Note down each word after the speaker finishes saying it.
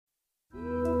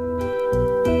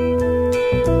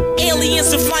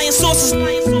Aliens and flying saucers.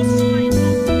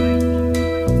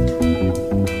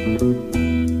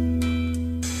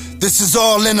 This is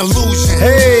all an illusion.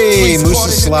 Hey, Musa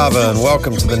Slava, and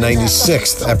welcome to the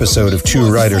 96th episode of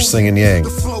Two Writers Singing Yang.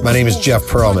 My name is Jeff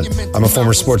Pearlman. I'm a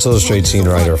former Sports Illustrated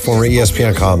senior writer, a former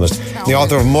ESPN columnist, and the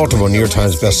author of multiple New York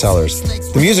Times bestsellers.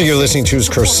 The music you're listening to is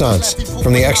Croissants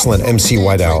from the excellent MC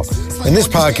White Owl. And this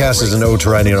podcast is an ode to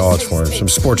writing in all its forms, from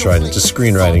sports writing to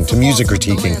screenwriting to music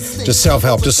critiquing to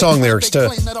self-help to song lyrics to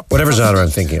whatever genre I'm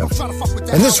thinking of.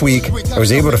 And this week, I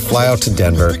was able to fly out to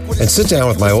Denver and sit down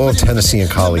with my old Tennessean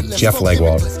colleague, Jeff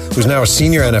Legwold, who's now a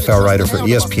senior NFL writer for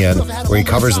ESPN, where he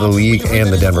covers the league and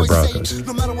the Denver Broncos.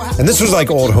 And this was like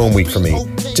old home week for me.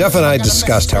 Jeff and I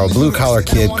discussed how a blue-collar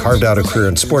kid carved out a career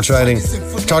in sports writing.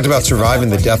 We talked about surviving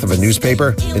the death of a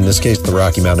newspaper, in this case, the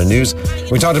Rocky Mountain News.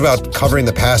 We talked about covering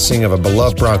the passing of a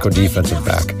beloved Bronco defensive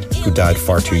back who died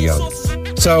far too young.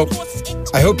 So,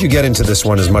 I hope you get into this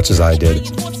one as much as I did.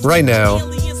 Right now,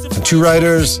 on Two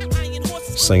Writers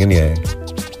Slinging Yang.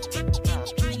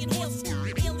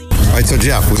 All right, so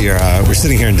Jeff, we're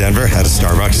sitting here in Denver at a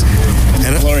Starbucks.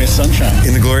 In the glorious sunshine.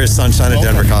 In the glorious sunshine of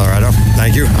Denver, Colorado.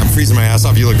 Thank you. I'm freezing my ass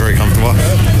off. You look very comfortable.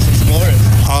 This is glorious.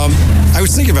 I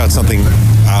was thinking about something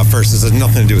first. This has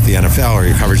nothing to do with the NFL or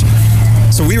your coverage.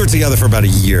 So we were together for about a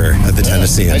year at the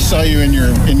Tennessean. I saw you in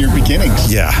your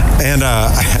beginnings. Yeah, and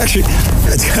actually,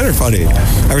 it's kind of funny.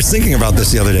 I was thinking about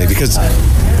this the other day because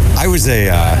I was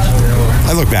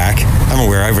I look back, I'm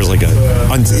aware I was like a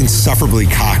insufferably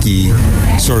cocky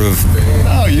sort of.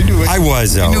 Oh, you knew it. I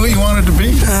was, though. You knew what you wanted to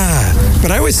be.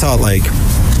 But I always thought, like,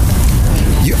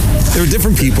 there were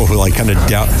different people who, like, kind of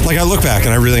doubt. Like, I look back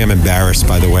and I really am embarrassed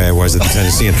by the way I was at the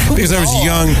Tennessean because I was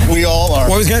young. We all are.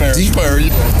 Well,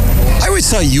 I always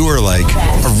thought you were, like,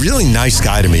 a really nice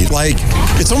guy to me. Like,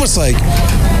 it's almost like,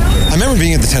 I remember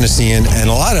being at the Tennessean, and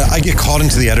I get called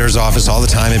into the editor's office all the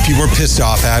time, and people are pissed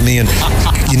off at me, and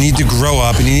you need to grow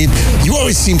up, and you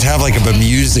always seem to have, like, a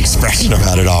bemused expression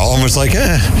about it all, almost like,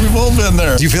 We've all been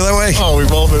there. Do you feel that way? Oh,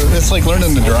 we've all been. It's like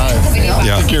learning to drive. Yeah.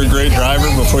 I think you're a great driver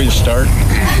before you start.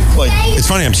 Like, it's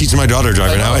funny, I'm teaching my daughter to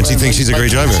drive now, and she thinks she's a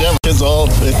great driver. Yeah, kids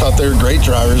they thought they were great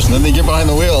drivers, and then they get behind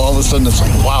the wheel, all of a sudden it's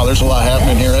like, wow, there's a lot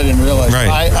happening here. I didn't realize.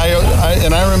 Right. I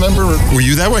remember. Were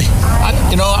you that way?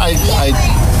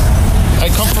 I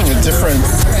come from a different,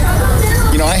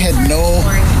 I had no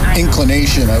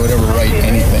inclination I would ever write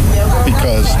anything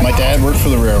because my dad worked for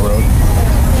the railroad.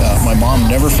 My mom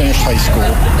never finished high school.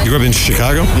 You grew up in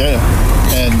Chicago? Yeah.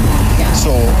 And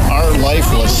so our life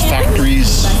was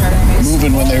factories,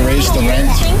 moving when they raised the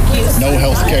rent, no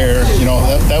health care.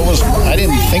 That was, I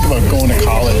didn't think about going to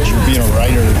college or being a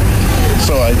writer.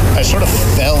 So I sort of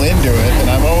fell into it,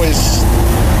 and I've always,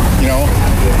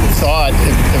 thought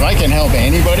if I can help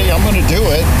anybody, I'm going to do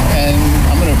it, and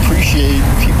I'm going to appreciate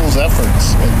people's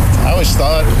efforts. And I always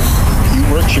thought you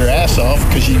worked your ass off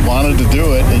because you wanted to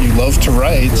do it and you love to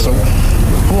write. So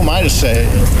who am I to say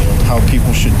how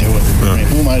people should do it? I mean,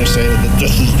 who am I to say that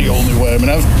this is the only way? I mean,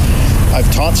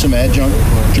 I've taught some adjunct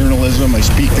journalism. I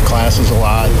speak to classes a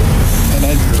lot, and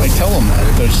I tell them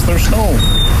that there's no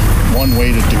one way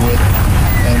to do it.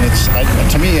 And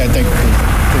to me, I think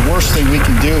the worst thing we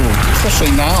can do,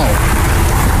 especially now,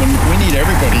 when we need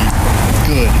everybody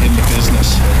good in the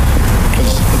business,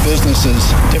 because the business is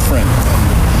different,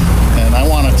 and I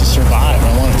want it to survive.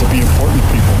 I want it to be important to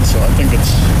people. So I think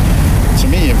to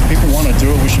me, if people want to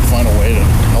do it, we should find a way to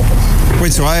help them.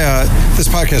 Wait, so this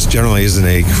podcast generally isn't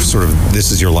a sort of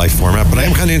this is your life format, but I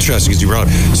am kind of interested because you brought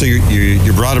up, so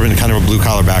you're brought up in kind of a blue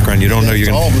collar background. You don't know you're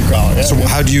going to. All blue collar. Yeah, so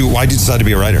why did you decide to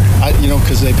be a writer?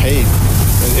 Because they paid.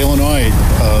 Illinois,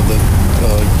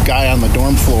 the guy on the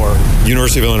dorm floor.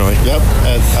 University of Illinois. Yep.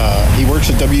 He works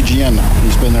at WGN now.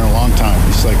 He's been there a long time.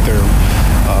 He's like there.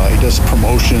 He does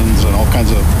promotions and all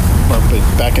kinds of. But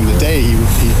back in the day,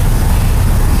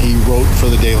 he wrote for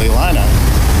the Daily Illini.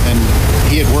 And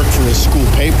he had worked for his school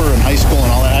paper in high school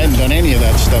and all that. I hadn't done any of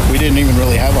that stuff. We didn't even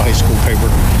really have a high school paper.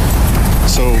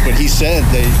 So, but he said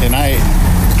and I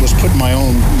was putting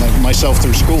myself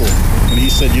through school, and he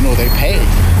said, they pay.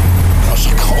 I was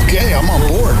like, okay, I'm on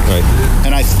board. Right.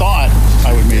 And I thought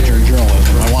I would major in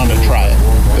journalism. I wanted to try it.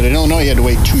 But in Illinois, you had to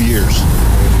wait 2 years.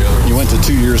 You went to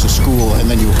 2 years of school,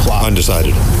 and then you applied.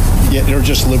 Undecided. Yeah, they're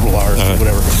just liberal arts or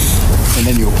whatever. And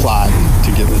then you applied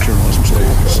to get the journalism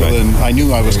school. So then I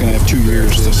knew I was going to have 2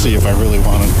 years to see if I really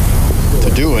wanted to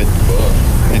do it.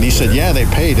 And he said, yeah, they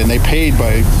paid. And they paid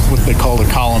by what they called a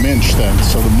column inch then.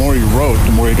 So the more you wrote,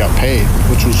 the more you got paid,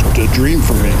 which was a dream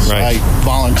for me. So I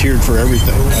volunteered for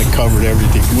everything. I covered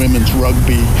everything. Women's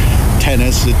rugby,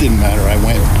 tennis, it didn't matter. I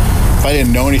went. If I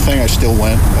didn't know anything, I still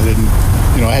went. I didn't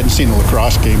I hadn't seen a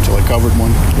lacrosse game till I covered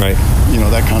one. Right.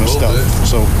 That kind of stuff.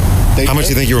 So. How much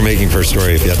do you think you were making per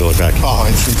story if you had to look back? Oh,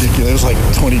 it's ridiculous. It was like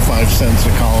 25 cents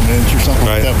a column inch or something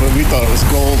like that. But we thought it was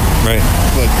gold. Right.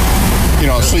 But,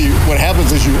 so what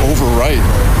happens is you overwrite.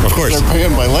 Of course. They're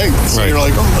paying by length. So you're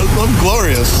like, oh, I'm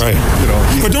glorious. Right.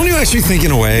 But don't you actually think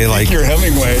in a way, like... You're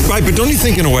Hemingway. Right, but don't you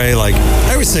think in a way, like,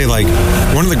 I always say, like,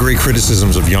 one of the great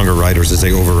criticisms of younger writers is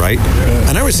they overwrite. Yeah.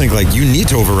 And I always think, like, you need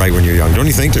to overwrite when you're young. Don't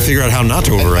you think, to figure out how not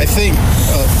to overwrite? I think,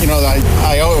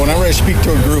 whenever I speak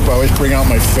to a group, I always bring out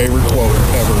my favorite quote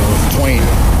ever of Twain,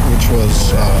 which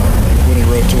was when he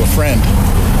wrote to a friend,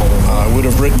 I would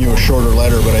have written you a shorter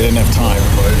letter, but I didn't have time.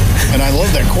 And I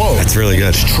love that quote. That's really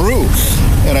good. It's true.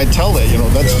 And I tell that,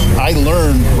 I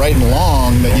learned writing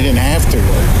long that you didn't have to.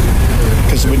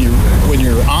 Because when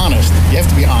you're honest, you have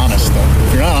to be honest, though.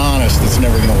 If you're not honest, it's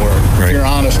never going to work. Right. If you're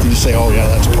honest, you say, oh, yeah,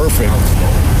 that's perfect.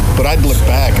 But I'd look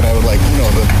back and I would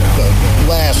the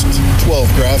last 12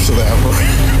 drafts of that were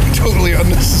totally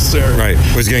unnecessary. Right.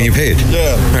 It was getting you paid.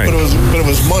 Yeah. Right. But it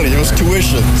was money. It was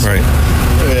tuition. Right.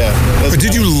 Yeah. But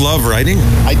did you love writing?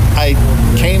 I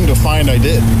came to find I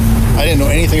did. I didn't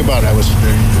know anything about it. I was,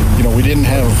 we didn't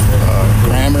have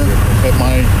grammar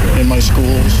in my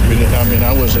schools.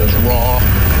 I was as raw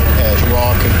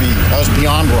could be. I was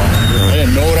beyond raw. I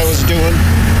didn't know what I was doing,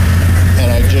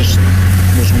 and I just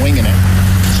was winging it.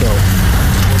 So,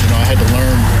 I had to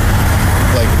learn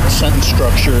like sentence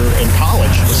structure in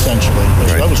college, essentially.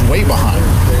 I was way behind,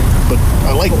 but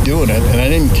I liked doing it, and I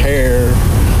didn't care.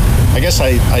 I guess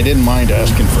I didn't mind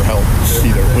asking for help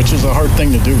either, which is a hard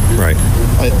thing to do. Right.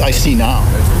 I see now.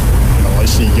 I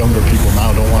see younger people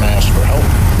now don't want to ask for help.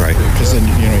 Right. Because then,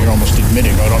 you're almost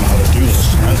admitting, I don't know how to do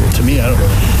this. To me, I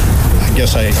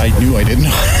guess I knew I didn't know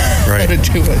how to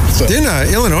do it. So. Didn't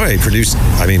Illinois produce,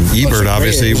 Ebert,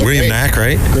 obviously, William Knack,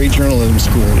 right? Great journalism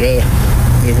school, yeah.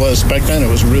 It was. Back then, it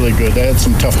was really good. They had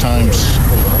some tough times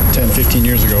 10, 15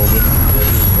 years ago, but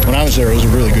when I was there, it was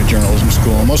a really good journalism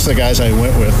school. And most of the guys I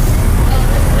went with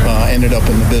ended up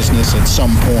in the business at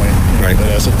some point. Right.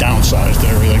 That has a downsized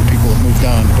everything. People have moved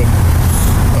on. But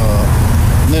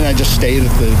and then I just stayed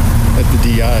at the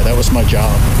DI. That was my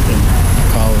job in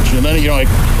college. And then,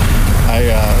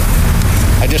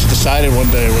 I just decided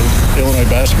one day when Illinois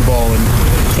basketball and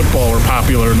football were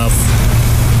popular enough,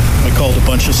 I called a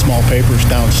bunch of small papers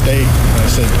downstate. And I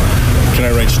said, can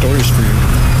I write stories for you?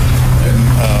 And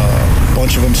a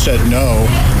bunch of them said no,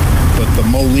 but the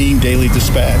Moline Daily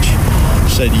Dispatch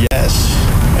said yes,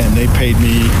 and they paid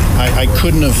me. I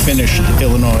couldn't have finished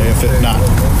Illinois if it not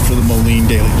for the Moline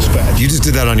Daily Dispatch. You just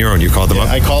did that on your own? You called them up?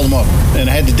 I called them up, and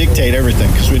I had to dictate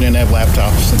everything because we didn't have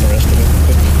laptops and the rest of it.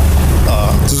 But,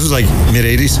 so this was like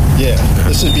mid-'80s? Yeah,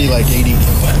 this would be like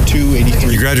 82,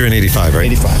 83. You graduated in 85, right?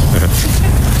 85.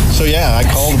 So yeah, I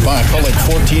called like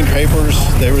 14 papers.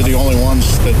 They were the only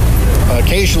ones that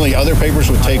occasionally other papers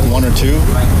would take one or two,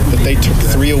 but they took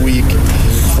 3 a week,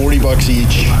 $40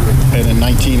 each, and in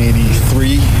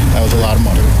 1983, that was a lot of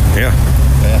money. Yeah.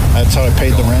 That's how I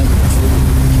paid the rent,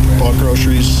 bought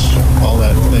groceries, all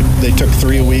that. They took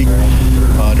 3 a week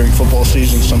during football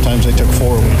season. Sometimes they took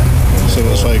 4 a week. So it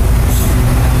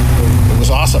was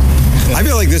awesome. I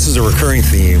feel like this is a recurring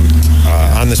theme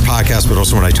on this podcast, but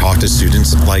also when I talk to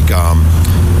students. Like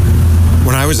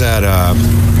when I was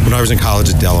in college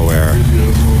at Delaware,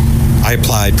 I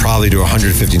applied probably to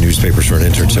 150 newspapers for an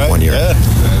internship one year. Yeah.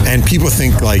 And people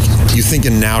think you think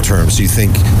in now terms. You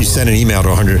think you send an email to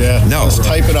 100. Yeah. No. Just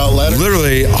type it out letter.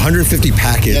 Literally 150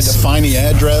 packets. You had to find the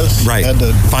address. Right. You had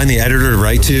to find the editor to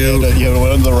write to. You had to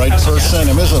find the right person.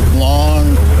 It was a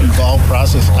long, involved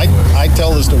process. I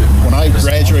tell this when I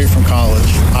graduated from college,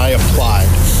 I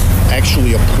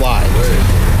actually applied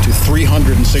to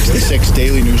 366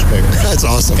 daily newspapers. That's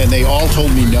awesome. And they all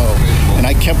told me no. And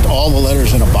I kept all the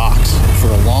letters in a box for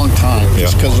a long time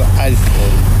just because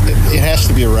it has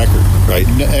to be a record. Right.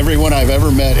 Everyone I've ever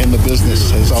met in the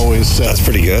business has always said. That's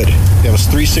pretty good. It was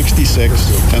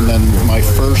 366, and then my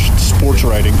first sports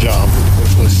writing job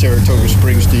was Saratoga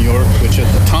Springs, New York, which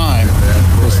at the time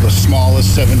was the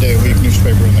smallest 7-day-a-week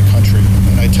newspaper in the country.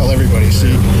 And I tell everybody,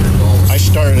 see, I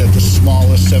started at the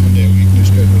smallest 7-day-a-week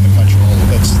newspaper in the country.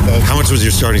 How much was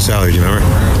your starting salary? Do you remember?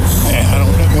 I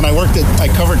don't know. When I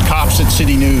covered cops at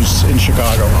City News in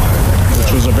Chicago,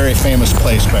 which was a very famous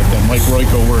place back then. Mike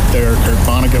Royko worked there. Kurt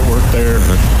Vonnegut worked there.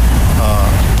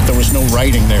 There was no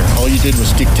writing there. All you did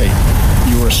was dictate.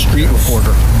 You were a street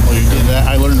reporter. All you did that.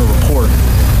 I learned to report.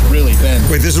 Really then.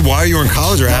 Wait, this is while you were in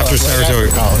college or after Saratoga?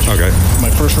 After college. Okay.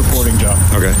 My first reporting job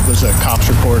was a cops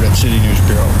report at City News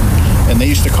Bureau. And they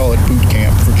used to call it boot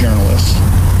camp for journalists.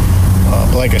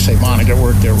 But like I say, Vonnegut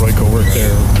worked there, Royko worked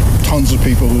there, tons of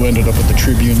people who ended up at the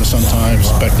Tribune, the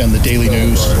Sun-Times, back then the Daily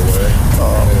News,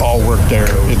 all worked there.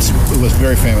 It was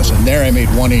very famous. And there I made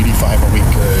 $185 a week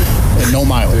and no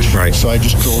mileage. Right. So I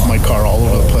just drove my car all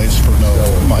over the place for no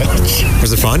mileage.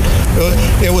 Was it fun?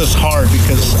 It was hard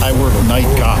because I worked night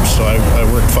cops, so I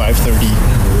worked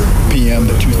 5:30 p.m.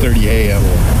 to 2:30 a.m.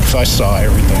 So I saw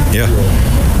everything. Yeah.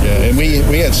 Yeah, and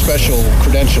we had special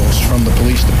credentials from the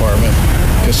police department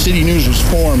because City News was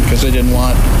formed because they didn't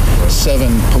want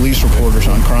 7 police reporters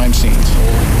on crime scenes.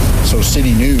 So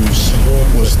City News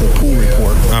was the pool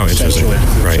report. Oh, interesting.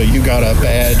 Right. So you got a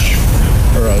badge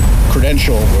or a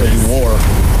credential that you wore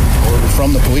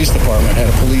from the police department, had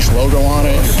a police logo on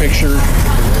it, your picture,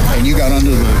 and you got under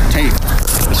the tape,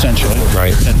 essentially,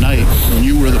 right, at night. And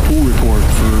you were the pool report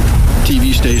for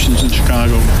TV stations in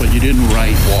Chicago, but you didn't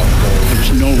write. There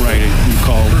was no writing. You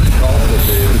called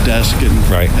the desk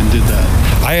and did that.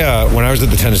 When I was at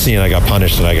the Tennessean, I got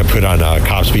punished and I got put on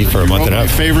Cop's Beat for a month and a half.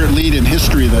 My favorite lead in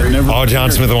history that never. Oh,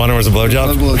 John Smith, the one who was a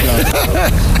blowjob.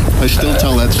 I still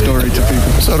tell that story to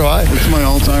people. So do I. It's my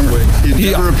all-timer. It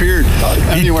never appeared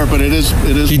anywhere, but it is.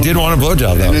 He did want a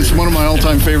blowjob, though. And it's one of my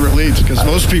all-time favorite leads because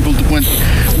most people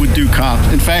would do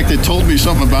Cops. In fact, it told me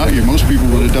something about you. Most people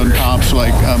would have done Cops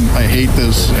like, I hate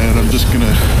this and I'm just going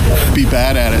to be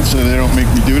bad at it so they don't make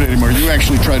me do it anymore. You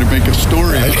actually try to make a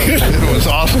story. It was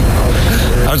awesome.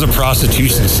 That was a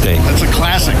prostitution sting. That's a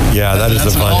classic. Yeah,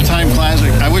 that's an all-time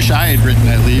classic. I wish I had written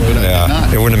that lead, but I did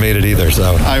not. It wouldn't have made it either.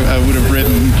 So I would have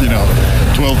written,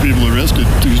 12 people arrested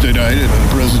Tuesday night at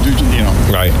a prostitution,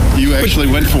 Right. You actually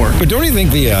went for it. But don't you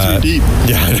think the... It's deep.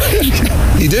 Yeah.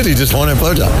 He did. He just wanted a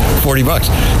blowjob.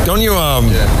 $40. Don't you,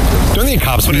 don't think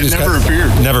Cops... But it never appeared.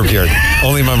 Never appeared.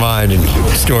 Only in my mind and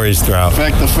stories throughout. In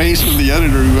fact, the face of the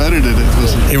editor who edited it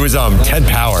was... It was Ted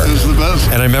Power. It was the best.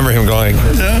 And I remember him going,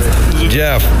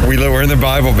 Jeff, we're in the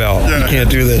Bible Belt. Yeah. You can't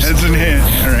do this. Heads in hand,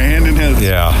 or hand in head.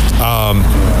 Yeah.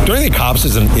 Don't you think Cops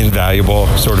is an invaluable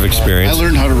sort of experience? I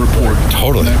learned how to report.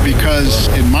 Totally. Because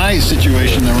in my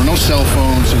situation, there were no cell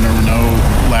phones and there were no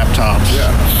laptops.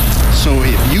 Yeah. So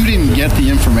if you didn't get the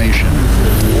information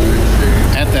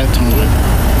at that time,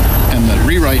 and the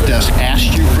rewrite desk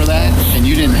asked you for that, and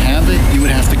you didn't have it, you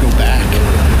would have to go back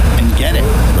and get it.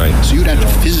 Right. So you'd have to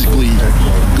physically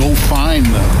go find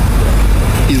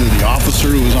either the officer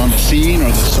who was on the scene or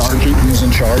the sergeant who's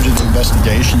in charge of the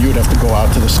investigation. You would have to go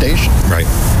out to the station. Right.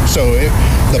 So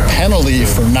the penalty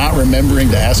for not remembering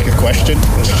to ask a question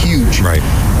was huge. Right.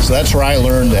 So that's where I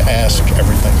learned to ask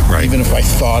everything, right, even if I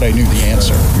thought I knew the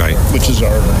answer. Right. Which is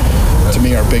to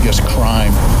me, our biggest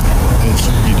crime.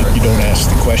 You don't ask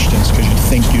the questions because you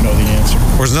think you know the answer.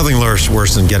 There's nothing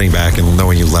worse than getting back and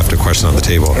knowing you left a question on the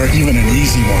table. Or even an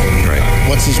easy one. Right.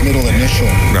 What's his middle initial?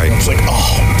 Right. It's like,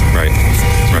 Right.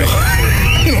 Right.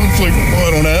 It's like, I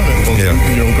don't have it. Well,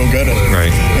 yeah. Go get it.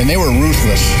 Right. And they were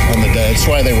ruthless on the day. That's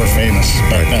why they were famous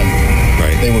back then.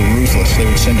 Right. They were ruthless. They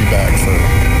would send you back for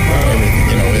everything.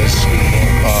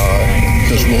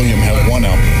 Does William have one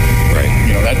out? Right.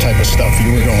 That type of stuff.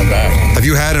 You were going back. Have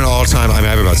you had an all-time, I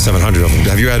have about 700 of them.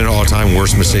 Have you had an all-time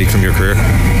worst mistake from your career?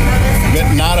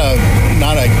 But not a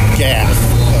gaffe,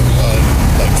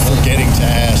 like forgetting to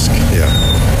ask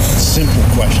simple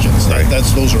questions. Right.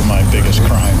 Those are my biggest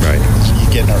crimes. Right. You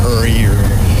get in a hurry, or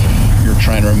you're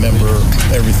trying to remember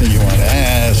everything you want to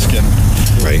ask, and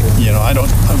right.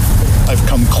 I've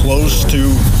come close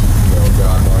to.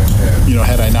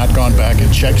 Had I not gone back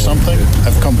and checked something,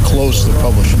 I've come close to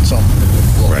publishing something.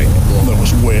 Right. That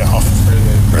was way off.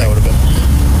 Right. That would have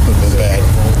been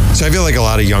bad. So I feel like a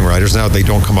lot of young writers now, they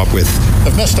don't come up with...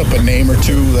 I've messed up a name or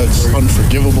two that's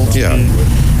unforgivable to me,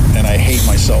 and I hate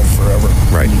myself forever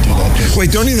when you do that.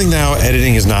 Wait, don't you think now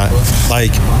editing is not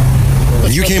like...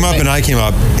 When you came up and I came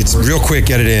up, it's real quick,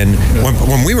 get it in.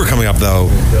 When we were coming up, though,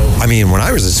 when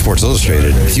I was at Sports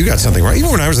Illustrated, if you got something wrong,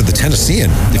 even when I was at the Tennessean,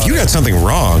 if you got something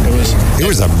wrong, it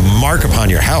was a mark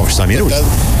upon your house.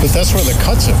 But that's where the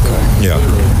cuts have come. Yeah.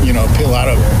 A lot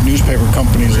of newspaper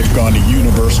companies have gone to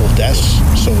universal desks,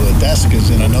 so the desk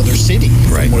is in another city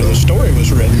from where the story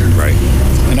was written. Right.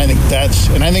 And I think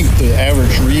the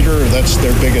average reader, that's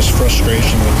their biggest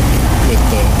frustration with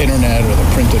the internet or the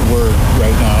printed word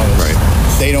right now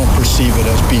is they don't perceive it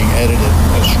as being edited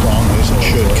as strongly as it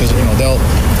should, because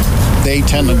they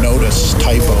tend to notice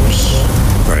typos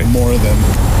more than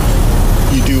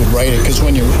you do write it, because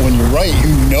when you write,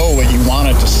 you know what you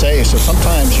wanted to say, so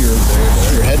sometimes your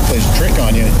head plays a trick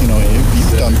on you.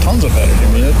 You've done tons of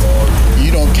editing.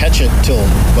 You don't catch it till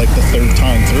like the third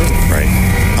time through. Right.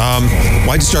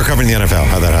 Why'd you start covering the NFL?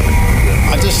 How'd that happen?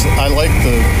 I like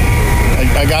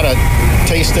I got a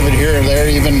taste of it here or there.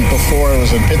 Even before I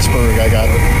was in Pittsburgh,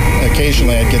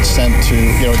 occasionally I'd get sent to,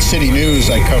 at City News,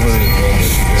 I covered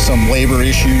some labor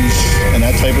issues and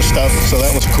that type of stuff. So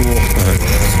that was cool.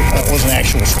 It wasn't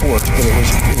actual sports, but it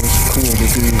was cool to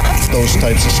do those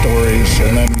types of stories.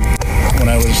 And then when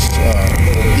I was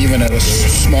even at a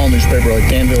small newspaper like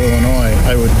Danville, Illinois,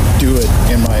 I would do it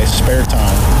in my spare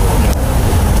time.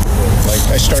 Like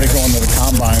I started going to the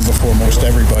combine before most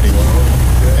everybody.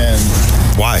 And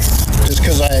why? Just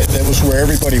because that was where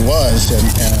everybody was, and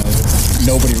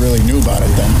nobody really knew about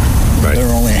it then. Right. There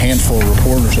were only a handful of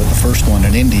reporters at the first one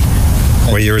in Indy.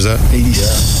 What year was that?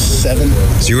 87.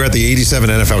 So you were at the 87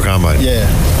 NFL Combine. Yeah,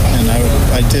 and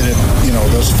I did it,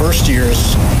 those first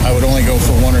years, I would only go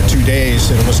for 1 or 2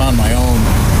 days, and it was on my own.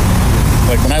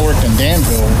 Like when I worked in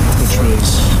Danville, which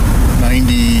was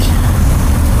 90,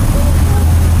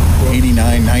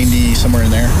 89, 90, somewhere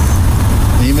in there.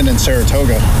 And even in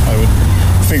Saratoga, I would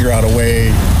figure out a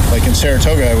way. Like in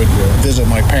Saratoga, I would visit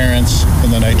my parents,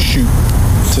 and then I'd shoot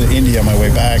to India on my way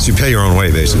back. So you pay your own way,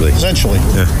 basically. Essentially.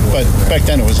 Yeah. But back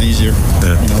then it was easier.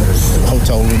 Yeah.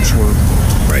 Hotel rooms were,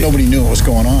 nobody knew what was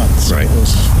going on. So it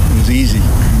was easy.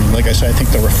 I mean, like I said, I think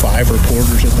there were 5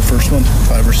 reporters at the first one,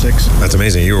 5 or 6. That's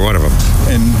amazing. You were one of them.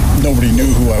 And nobody knew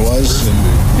who I was. And,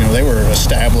 they were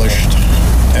established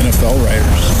NFL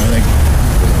writers.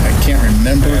 I can't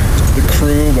remember the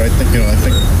crew, but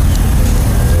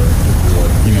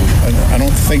I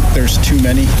don't think there's too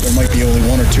many. There might be only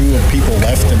 1 or 2 of people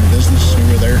left in the business who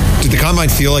were there. Did the Combine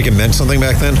feel like it meant something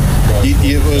back then?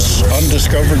 It was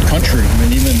undiscovered country. I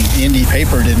mean, even the Indy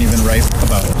paper didn't even write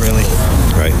about it, really.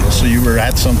 Right. So you were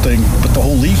at something, but the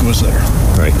whole league was there.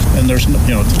 Right. And there's, at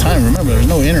the time, remember, there's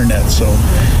no internet, so,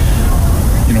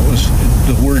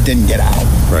 the word didn't get out,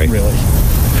 really.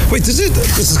 Wait, this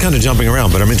is kind of jumping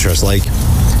around, but I'm interested. Like,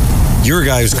 you're a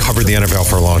guy who's covered the NFL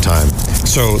for a long time.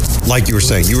 So, like you were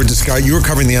saying, you were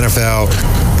covering the NFL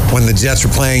when the Jets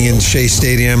were playing in Shea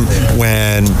Stadium,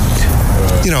 when,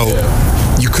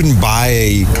 you couldn't buy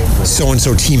a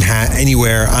so-and-so team hat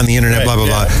anywhere on the internet, blah, blah,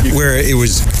 blah, where it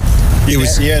was... You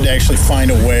had to actually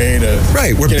find a way to...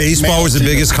 Right, where baseball was the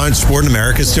biggest sport in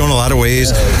America still in a lot of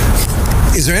ways.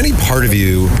 Is there any part of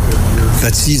you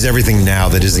that sees everything now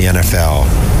that is the NFL,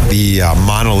 the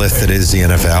monolith that is the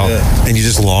NFL, and you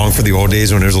just long for the old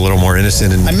days when it was a little more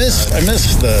innocent? And I miss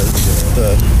the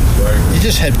you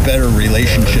just had better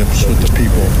relationships with the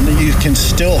people. You can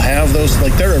still have those.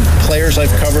 Like there are players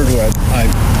I've covered who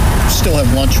I still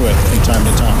have lunch with from time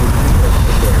to time,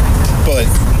 but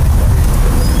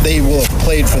they will have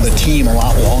played for the team a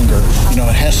lot longer.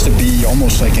 It has to be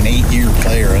almost like an 8-year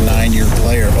player, a 9-year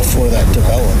player before that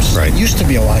develops. Right. It used to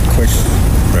be a lot quicker.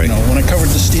 Right. When I covered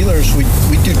the Steelers,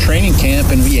 we'd do training camp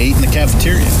and we ate in the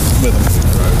cafeteria with them.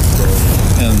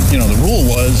 And, the rule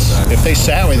was if they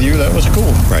sat with you, that was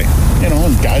cool. Right. And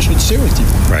guys would sit with you.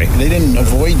 Right. They didn't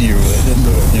avoid you. They didn't,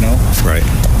 Right.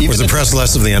 Was the press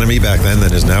less of the enemy back then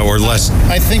than is now, or less?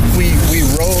 I think we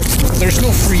wrote, there's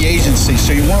no free agency,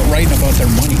 so you weren't writing about their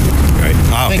money. Right.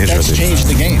 I think that's changed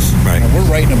the game. Right. We're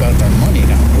writing about their money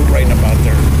now. We're writing about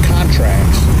their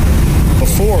contracts.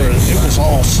 Before, it was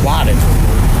all slotted.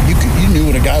 You knew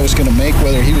what a guy was going to make,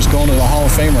 whether he was going to the Hall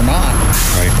of Fame or not.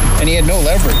 Right. And he had no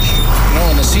leverage.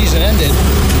 When the season ended,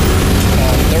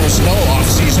 there was no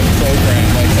off-season program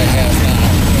like they have now.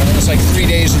 It was like 3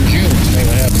 days in June. They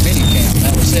would have mini camp.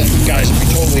 That was it. Guys would be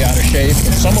totally out of shape,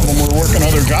 and some of them were working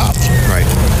other jobs. Right.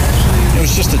 It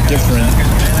was just a different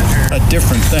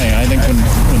thing. I think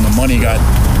when the money got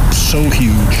so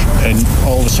huge, and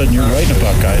all of a sudden you're writing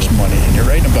about guys' money, and you're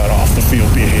writing about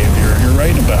off-the-field behavior, and you're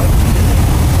writing about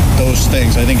those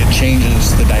things, I think it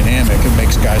changes the dynamic. It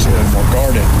makes guys a little more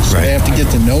guarded. So they have to get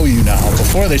to know you now.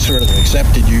 Before they sort of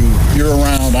accepted you. You're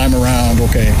around, I'm around,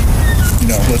 okay,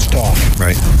 let's talk.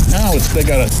 Right. Now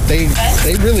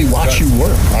they really watch you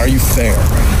work. Are you fair?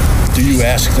 Do you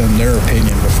ask them their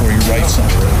opinion before you write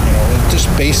something? Just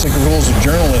basic rules of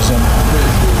journalism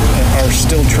are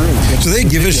still true. Do they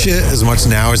give a shit as much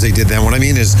now as they did then? What I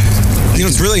mean is,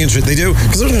 it's really interesting. They do,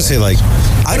 because I was going to say,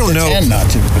 I don't know. They tend not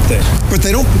to, but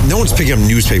they don't. No one's picking up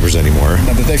newspapers anymore.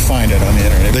 No, but they find it on the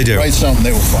internet. They do. Write something,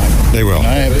 they will find it. They will. And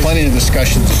I have plenty of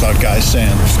discussions about guys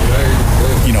saying,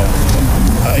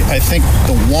 I think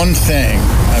the one thing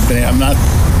I'm not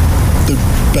the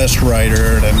best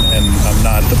writer and I'm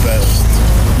not the best,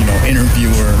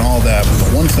 interviewer and all that. But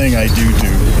the one thing I do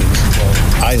is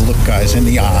I look guys in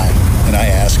the eye and I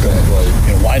ask them,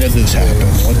 why did this happen?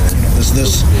 What, is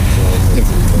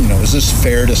this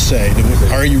fair to say?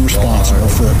 Are you responsible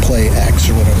for a play X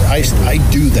or whatever? I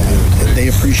do that. They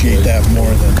appreciate that more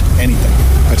than anything.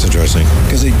 That's interesting.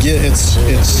 Because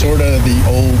it's sort of the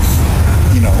old,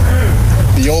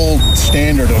 the old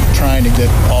standard of trying to get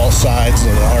all sides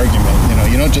of the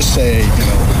argument. You don't just say,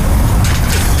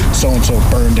 so-and-so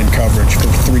burned in coverage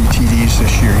for 3 TDs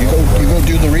this year. You go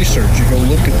do the research. You go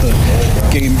look at the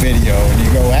game video, and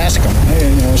you go ask them,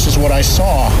 hey, this is what I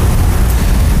saw.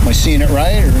 Am I seeing it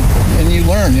right? And you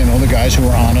learn, the guys who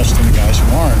are honest and the guys who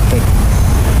aren't. But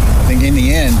I think in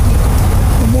the end,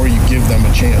 the more you give them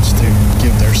a chance to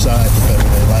give their side, the better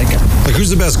they like it. Like, who's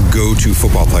the best go-to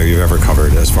football player you've ever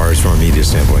covered as far as from a media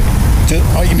standpoint?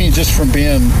 Oh, you mean just from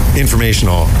being...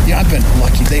 informational. Yeah, I've been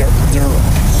lucky. They're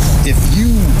if you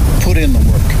put in the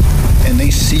work and they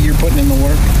see you're putting in the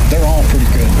work, they're all pretty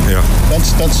good. Yeah.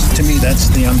 That's to me, that's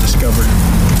the undiscovered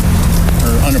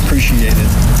or unappreciated.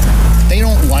 They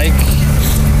don't like...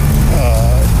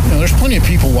 there's plenty of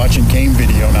people watching game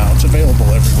video now. It's available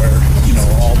everywhere.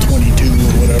 All 22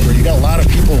 or whatever. You got a lot of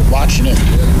people watching it.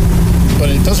 But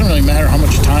it doesn't really matter how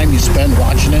much time you spend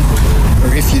watching it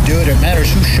or if you do it. It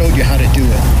matters who showed you how to do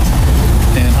it.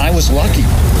 And I was lucky.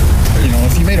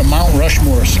 If you made a Mount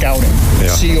Rushmore of scouting,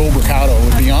 C.O. Mercado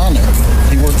would be on there.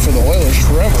 He worked for the Oilers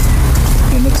forever.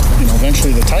 And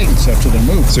eventually the Titans after their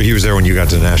move. So he was there when you got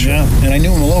to Nashville? Yeah, and I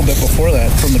knew him a little bit before that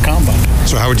from the Combine.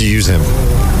 So how would you use him?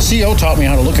 C.O. taught me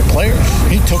how to look at players.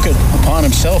 He took it upon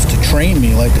himself to train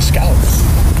me like a scout.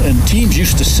 And teams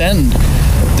used to send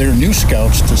their new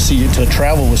scouts to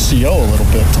travel with C.O. a little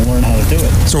bit to learn how to do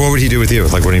it. So what would he do with you?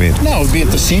 Like, what do you mean? No, it would be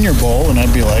at the Senior Bowl, and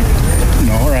I'd be like,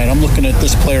 all right, I'm looking at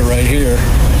this player right here.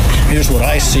 Here's what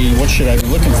I see. What should I be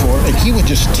looking for? And he would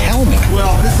just tell me.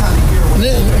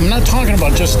 I'm not talking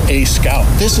about just a scout.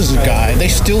 This is a guy. They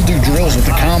still do drills at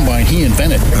the Combine. He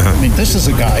invented. I mean, this is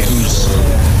a guy who's,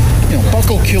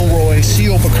 Bucko Kilroy,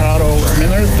 C.O. Mercado. I mean,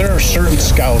 there are certain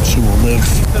scouts who will live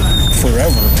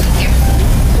forever.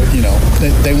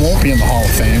 They won't be in the Hall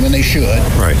of Fame, and they should.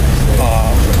 Right.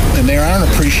 And they aren't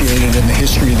appreciated in the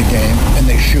history of the game, and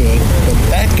they should. But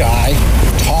that guy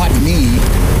taught me,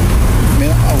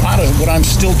 a lot of what I'm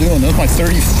still doing. This is my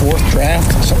 34th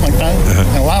draft, something like that.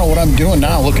 And a lot of what I'm doing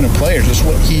now, looking at players, is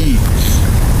what he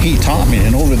taught me.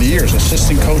 And over the years,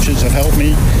 assistant coaches have helped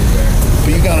me.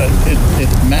 But it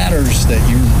matters that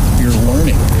you're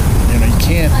learning. You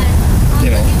can't.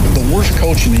 The worst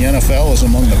coach in the NFL is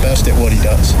among the best at what he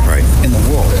does in the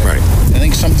world. Right. I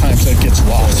think sometimes that gets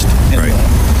lost. And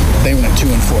they went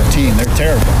 2-14. They're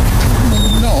terrible.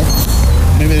 No.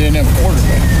 Maybe they didn't have a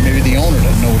quarterback. Maybe the owner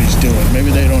doesn't know what he's doing. Maybe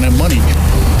they don't have money.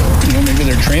 Maybe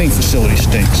their training facility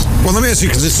stinks. Well, let me ask you,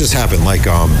 because this just happened. Like,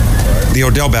 the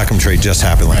Odell Beckham trade just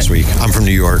happened last week. I'm from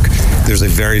New York. There's a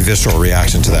very visceral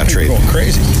reaction to that trade. Going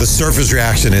crazy. The surface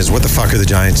reaction is, what the fuck are the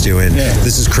Giants doing? Yeah.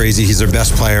 This is crazy. He's their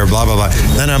best player, blah, blah, blah.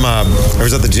 Then I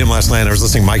was at the gym last night, and I was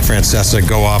listening to Mike Francesa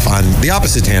go off on the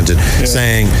opposite tangent,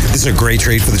 saying, this is a great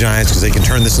trade for the Giants because they can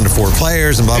turn this into 4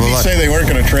 players and blah, blah, blah. Did he say they weren't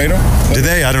going to trade him? Did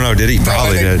they? I don't know. Did he?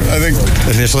 Probably did. I think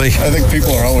initially. I think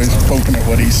people are always poking at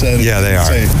what he said. Yeah, they are.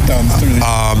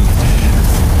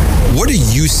 What do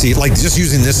you see? Like, just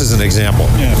using this as an example.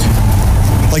 Yeah.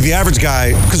 Like the average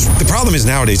guy, because the problem is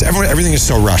nowadays, everything is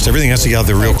so rushed. Everything has to get out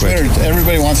there real quick.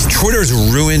 Twitter's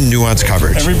ruined nuanced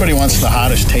coverage. Everybody wants the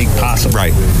hottest take possible.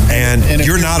 Right. And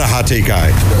you're not a hot take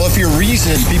guy. Well, if you're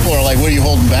reasoned, people are like, what are you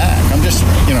holding back? I'm just,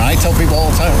 I tell people all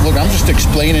the time, look, I'm just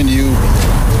explaining to you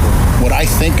what I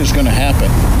think is going to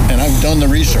happen. And I've done the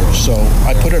research, so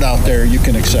I put it out there. You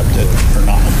can accept it or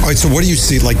not. All right, so what do you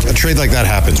see? Like, a trade like that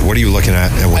happens. What are you looking at?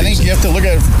 And I think you have to look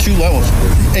at it from 2 levels.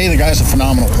 A, the guy's a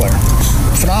phenomenal player.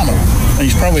 Phenomenal. And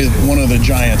he's probably one of the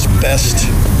Giants' best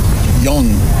young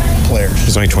players.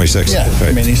 He's only 26. Yeah, right.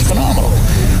 I mean, he's phenomenal.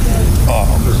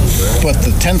 But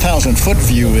the 10,000-foot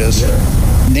view is,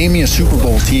 name me a Super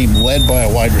Bowl team led by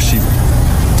a wide receiver.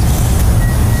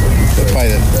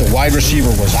 The wide receiver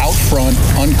was out front,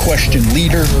 unquestioned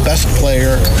leader, best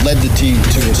player, led the team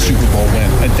to a Super Bowl win.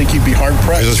 I think you'd be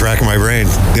hard-pressed. I was just racking my brain.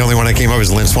 The only one that came up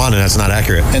is Lynn Swann, and that's not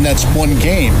accurate. And that's one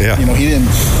game. Yeah. He didn't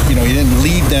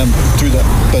lead them through the.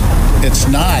 But it's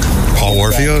not Paul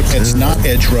Warfield. It's not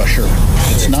edge rusher.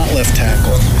 It's not left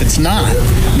tackle. It's not.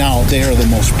 Now they are the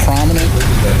most prominent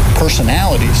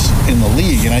personalities in the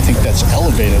league, and I think that's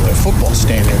elevated their football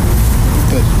standard.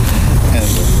 And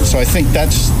so I think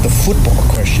that's the football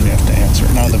question you have to answer.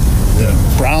 Now, the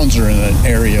Browns are in an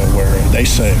area where they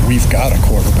say, we've got a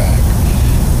quarterback.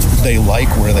 they like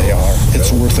where they are,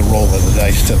 it's worth a roll of the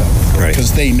dice to them. Right.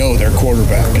 Because they know their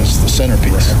quarterback is the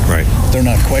centerpiece. Right. They're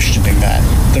not questioning that.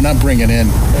 They're not bringing in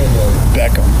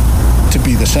Beckham to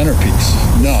be the centerpiece.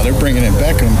 No, they're bringing in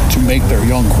Beckham to make their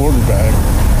young quarterback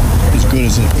as good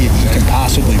as he can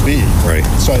possibly be. Right.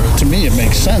 So to me, it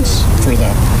makes sense for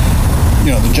them.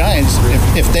 You know, the Giants,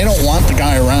 if they don't want the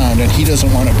guy around and he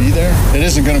doesn't want to be there, it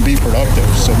isn't going to be productive.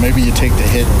 So maybe you take the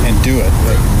hit and do it.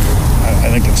 But I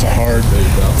think it's a hard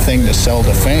thing to sell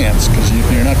to fans because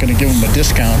you're not going to give them a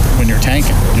discount when you're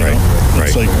tanking. You know?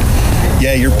 It's like,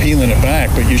 yeah, you're peeling it back,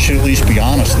 but you should at least be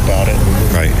honest about it.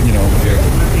 Right. You know.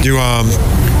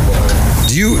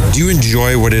 Do you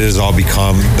enjoy what it has all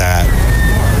become that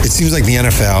it seems like the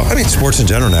NFL, I mean, sports in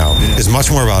general now, is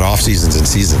much more about off seasons and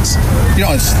seasons? You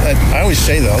know, I always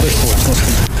say the other sports must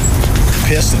be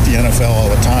pissed at the NFL all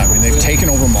the time. I mean, they've taken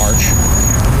over March.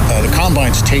 The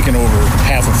Combine's taken over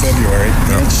half of February.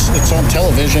 Yep. It's on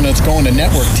television. It's going to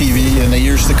network TV in the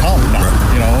years to come now.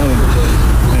 Right. You know,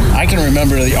 and I can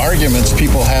remember the arguments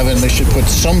people having they should put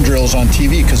some drills on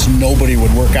TV because nobody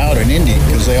would work out in Indy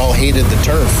because they all hated the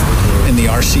turf in the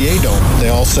RCA dome. They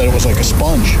all said it was like a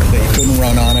sponge. They couldn't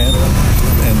run on it.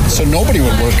 And so nobody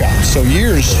would work out. So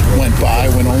years went by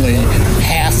when only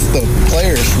half the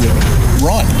players would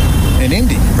run in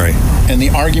Indy. Right. And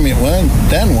the argument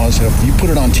then was if you put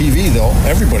it on TV, though,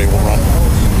 everybody will run.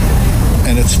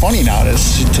 And it's funny now to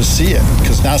see it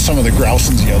because now some of the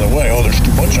grousing's the other way. Oh, there's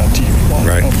too much on TV. Well,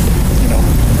 right. You know.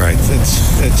 Right.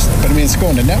 But I mean, it's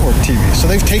going to network TV. So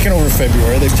they've taken over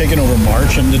February, they've taken over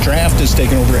March, and the draft has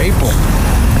taken over April.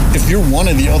 If you're one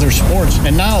of the other sports,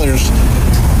 and now there's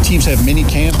teams have mini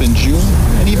camp in June,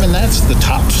 and even that's the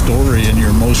top story in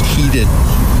your most heated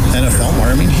NFL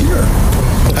market. I mean, here.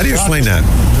 How do you explain that?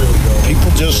 People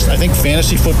I think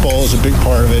fantasy football is a big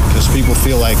part of it because people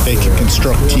feel like they can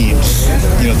construct teams.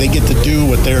 You know, they get to do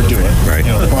what they're doing. Right.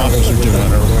 You know, the Broncos are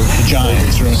doing, or the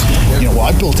Giants. Or, you know, well,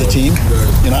 I built a team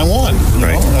and I won. You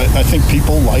know? I think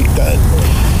people like that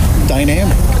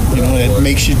dynamic. You know, it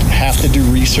makes you have to do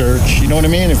research. You know what I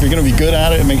mean? If you're going to be good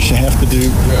at it, it makes you have to do.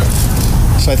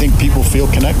 So I think people feel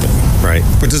connected. Right.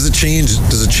 But has it changed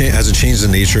the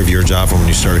nature of your job from when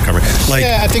you started covering?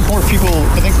 I think more people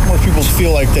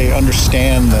feel like they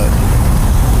understand the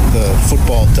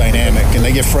football dynamic and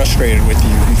they get frustrated with you.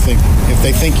 If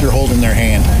they think you're holding their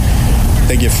hand,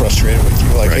 they get frustrated with you.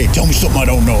 Like, hey, tell me something I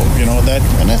don't know. You know,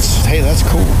 that's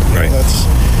cool. Right. You know,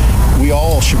 we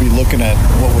all should be looking at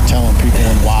what we're telling people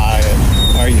and why, and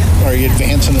are you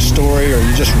advancing a story or are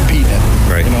you just repeating it?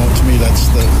 Right. You know, to me that's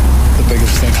the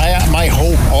biggest thing. My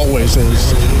hope always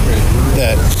is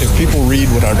that if people read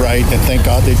what I write, and thank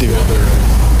God they do,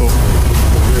 but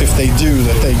if they do,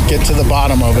 that they get to the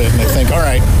bottom of it and they think, all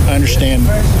right, I understand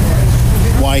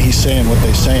why he's saying what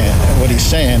he's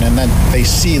saying, and then they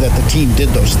see that the team did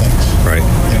those things. Right.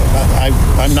 You know,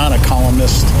 I'm not a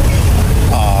columnist.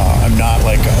 I'm not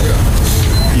like I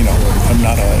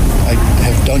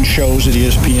have done shows at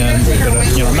ESPN, but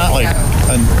I'm not like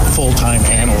a full-time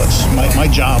analyst. My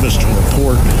job is to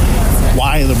report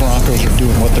why the Broncos are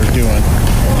doing what they're doing.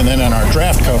 And then on our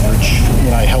draft coverage,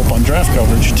 when I help on draft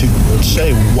coverage, to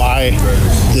say why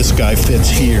this guy fits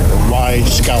here, or why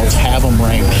scouts have him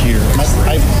ranked here.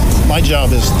 My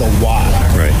job is the why.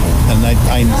 Right. And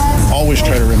I always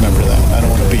try to remember that. I don't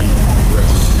want to be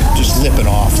just lipping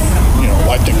off,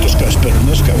 I think this guy's better than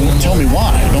this guy. Well, tell me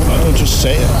why. Don't just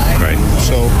say it. Right.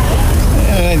 So,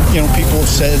 people have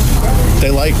said they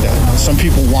like that. Some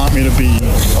people want me to be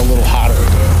a little hotter,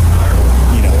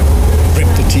 rip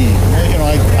the team.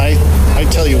 I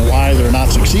tell you why they're not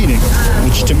succeeding,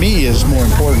 which to me is more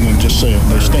important than just saying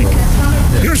they stink.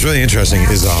 What's really interesting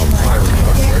is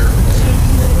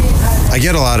I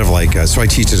get a lot of so I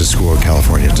teach at a school in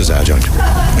California, just adjunct.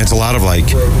 And it's a lot of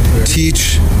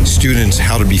teach students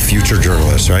how to be future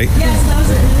journalists, right?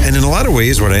 And in a lot of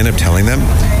ways, what I end up telling them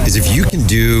is if you can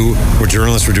do what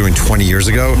journalists were doing 20 years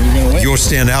ago, you'll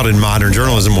stand out in modern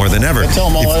journalism more than ever. I tell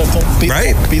them all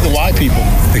that, be the why people.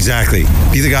 Exactly.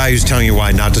 Be the guy who's telling you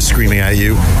why, not just screaming at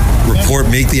you. Report,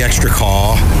 make the extra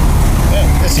call.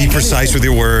 Be precise with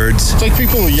your words. It's like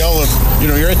people who yell at,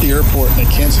 you're at the airport and they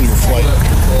cancel your flight.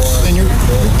 And you're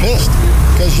pissed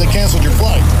because they canceled your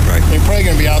flight. Right. They're probably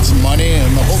going to be out some money and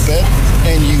the whole bit.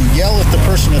 And you yell at the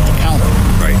person at the counter.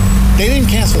 Right. They didn't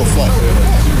cancel a flight.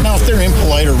 Now, if they're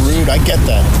impolite or rude, I get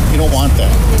that. You don't want that.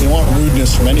 You don't want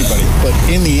rudeness from anybody. But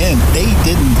in the end, they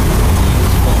didn't.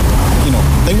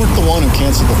 They weren't the one who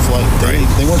canceled the flight.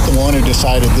 They weren't the one who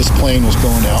decided this plane was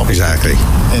going to Albuquerque. Exactly.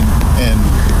 And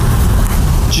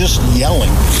just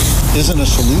yelling isn't a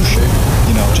solution.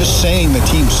 Just saying the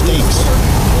team stinks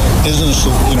isn't a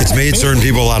solution. It's made certain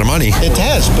people a lot of money. It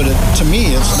has, but to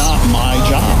me, it's not my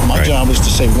job. My job is to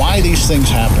say why these things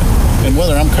happen. And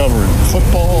whether I'm covering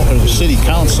football or the city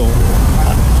council,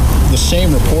 the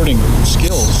same reporting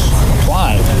skills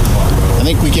apply. I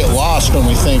think we get lost when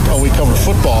we think, we cover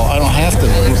football. I don't have to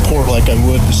report like I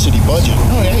would the city budget.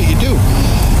 Oh, yeah, you do.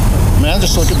 I mean, I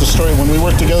just look at the story. When we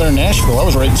worked together in Nashville, I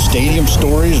was writing stadium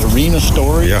stories, arena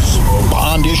stories,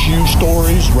 bond issue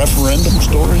stories, referendum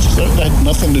stories. That had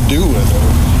nothing to do with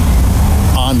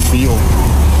on-field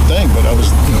thing, but I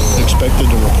was expected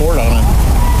to report on it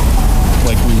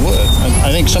like we would.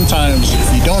 I think sometimes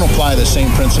if you don't apply the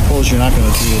same principles, you're not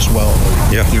going to do as well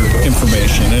with your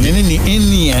information. And in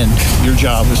the end, your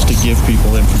job is to give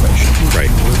people information. Right.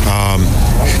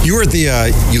 You were at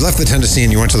you left the Tennessee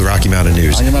and you went to the Rocky Mountain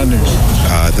News. Rocky Mountain News.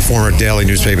 The former daily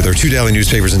newspaper. There were 2 daily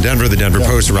newspapers in Denver, the Denver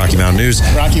Post, the Rocky Mountain News.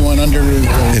 Rocky went under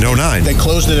in 09. They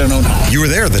closed it in 09. You were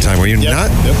there at the time, were you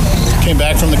not? Yep. Came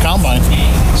back from the combine.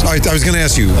 So I was going to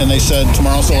ask you. And they said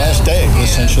tomorrow's the last day,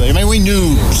 essentially. I mean, we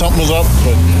knew something was up,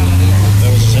 but that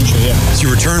was essentially it. So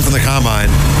you return from the combine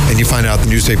and you find out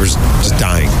the newspaper's just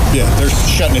dying. Yeah, they're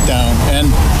shutting it down. And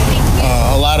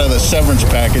a lot of the severance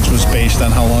package was based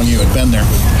on how long you had been there.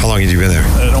 How long had you been there?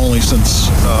 Only since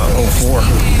 04.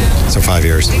 So 5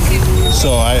 years.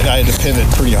 So I had to pivot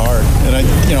pretty hard. And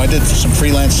I did some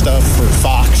freelance stuff for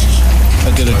Fox.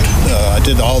 I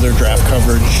did all their draft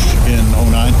coverage in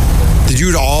 09. Did you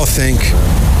at all think,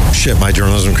 shit, my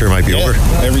journalism career might be over?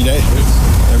 Every day.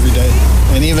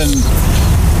 And even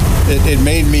it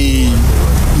made me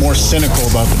more cynical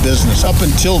about the business. Up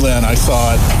until then, I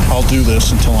thought, I'll do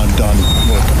this until I'm done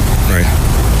working. Right.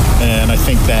 And I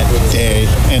think that day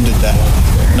ended that.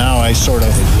 Now I sort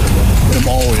of am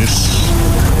always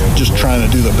just trying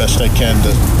to do the best I can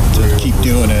to keep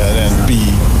doing it and be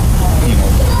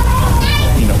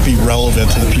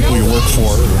relevant to the people you work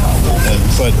for.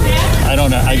 But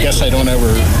I guess I don't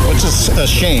ever, it's a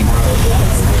shame.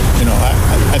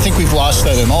 I think we've lost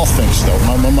that in all things, though.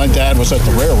 My dad was at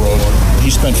the railroad. He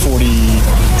spent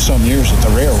 40-some years at the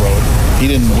railroad. He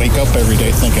didn't wake up every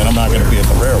day thinking, I'm not going to be at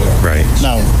the railroad. Right.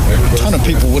 Now, a ton of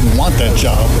people wouldn't want that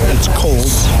job. It's cold.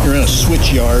 You're in a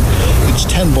switch yard. It's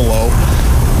 10 below.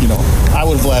 I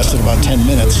would have lasted about 10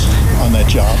 minutes on that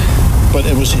job. But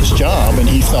it was his job, and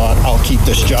he thought, I'll keep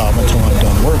this job until I'm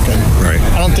done working. Right.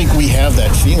 I don't think we have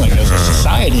that feeling as a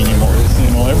society anymore.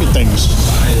 Everything's,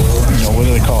 what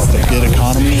do they call it? The gig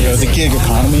economy? The gig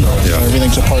economy. Yeah.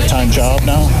 Everything's a part-time job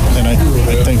now. And I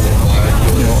think,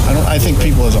 I think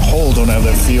people as a whole don't have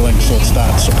that feeling, so it's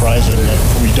not surprising that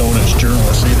we don't as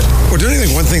journalists either. Well, don't you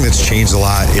think one thing that's changed a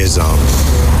lot is,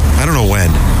 I don't know when,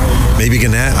 maybe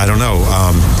Gannett, I don't know.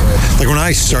 Like when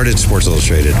I started Sports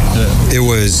Illustrated, it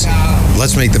was,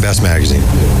 let's make the best magazine,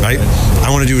 right? I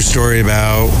want to do a story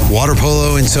about water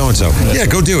polo and so-and-so. Yeah,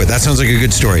 go do it. That sounds like a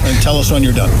good story. And tell us when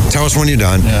you're done. Tell us when you're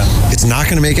done. Yeah. It's not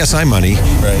going to make SI money,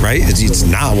 right? It's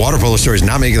not, water polo story is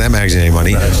not making that magazine any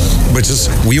money. Right. But just,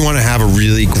 we want to have a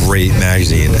really great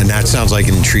magazine, and that sounds like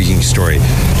an intriguing story.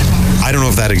 I don't know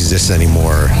if that exists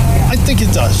anymore. I think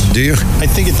it does. Do you? I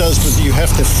think it does, but you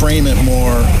have to frame it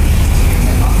more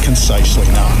concisely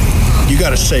now. You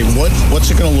got to say, what's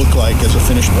it going to look like as a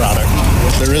finished product?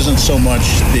 There isn't so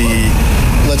much the,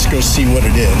 let's go see what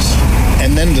it is,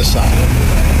 and then decide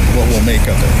what we'll make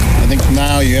of it. I think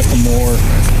now you have to more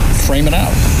frame it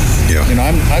out. Yeah.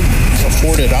 I've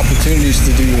afforded opportunities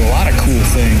to do a lot of cool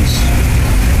things,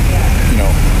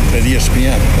 at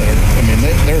ESPN.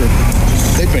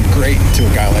 They've been great to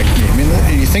a guy like me. I mean,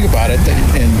 you think about it, that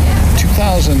in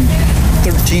 2013,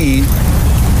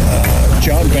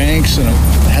 John Banks and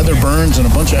Heather Burns and a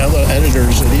bunch of other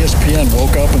editors at ESPN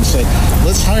woke up and said,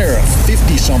 let's hire a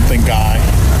 50-something guy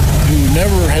who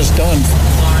never has done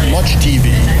much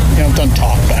TV, done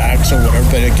talkbacks or whatever,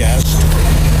 but a guest.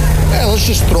 Yeah, let's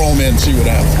just throw him in and see what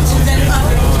happens.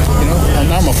 And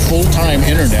I'm a full-time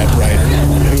internet writer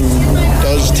who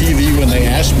does TV when they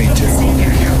ask me to.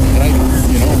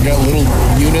 And we've got little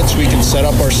units we can set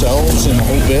up ourselves in a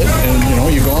whole bit, and,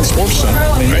 you go on SportsCenter.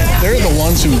 I mean, they're the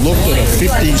ones who looked at a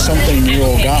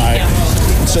 50-something-year-old guy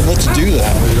and said, let's do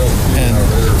that. And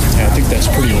I think that's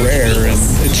pretty rare, and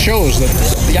it shows that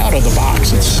the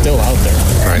out-of-the-box is still out there.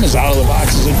 I'm as out of the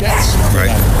box as it gets.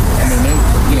 Right. I mean,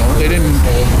 they didn't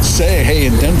say, hey,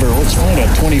 in Denver, let's find a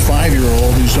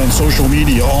 25-year-old who's on social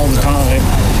media all the time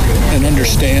and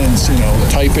understands,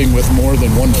 typing with more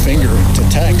than one finger to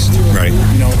text. Right.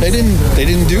 They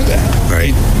didn't do that.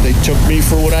 Right. They took me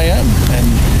for what I am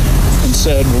and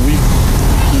said,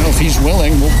 well, if he's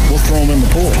willing, we'll throw him in the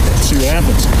pool, see what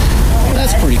happens.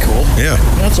 that's pretty cool. Yeah.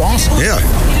 That's awesome. Yeah.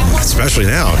 Especially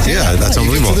now. Yeah, that's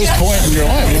unbelievable. You get to this point in your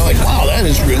life, you're like, wow, that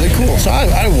is really cool. So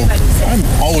I'm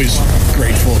always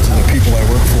grateful to the people I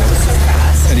work for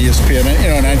at ESPN.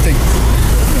 And I think,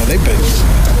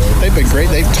 they've been great.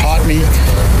 They've taught me.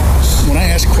 When I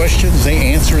ask questions,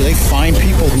 they answer. They find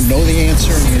people who know the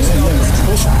answer.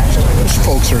 Those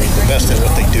folks are the best at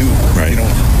what they do. Right.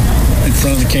 In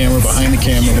front of the camera, behind the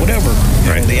camera, whatever.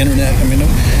 Right. The internet.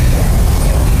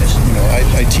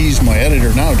 I tease my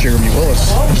editor now, Jeremy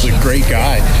Willis. He's a great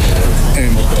guy.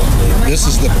 And this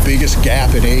is the biggest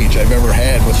gap in age I've ever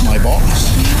had with my boss.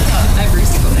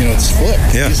 It's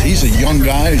flipped. Yeah. He's a young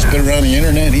guy. He's been around the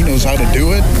internet. He knows how to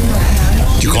do it.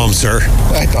 Do you call him sir?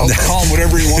 I'll call him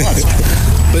whatever he wants.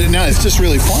 But no, it's just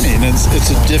really funny, and it's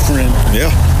a different.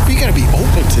 Yeah. You got to be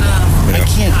open to that. Yeah.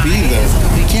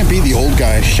 You can't be the old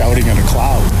guy shouting at a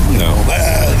cloud. No.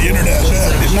 The internet.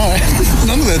 No,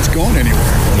 none of that's going anywhere.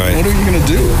 Right. What are you going to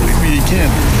do? You can't.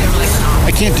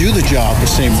 I can't do the job the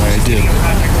same way I did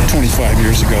 25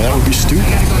 years ago. That would be stupid.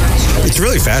 It's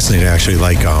really fascinating, actually.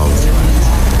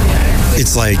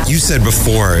 It's like you said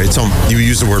before. You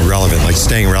used the word relevant, like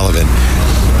staying relevant.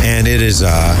 And it is...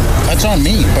 That's on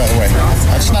me, by the way.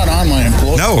 That's not on my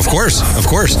employer. No, of course.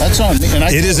 That's on me. And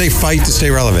it is a fight to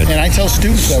stay relevant. And I tell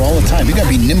students that all the time. You got to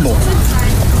be nimble.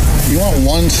 You want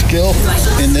one skill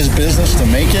in this business to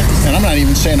make it, and I'm not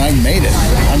even saying I've made it.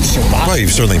 I'm surviving. Well,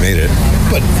 you've certainly made it.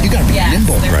 But you got to be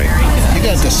nimble. Right. You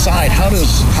got to decide how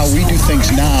we do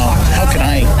things now, how can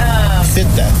I fit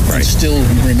that and still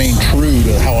remain true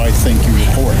to how I think you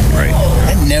report. Right.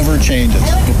 It never changes.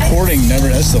 Reporting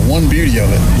that's the one beauty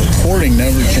of it. Reporting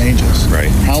never changes.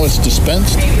 Right. How it's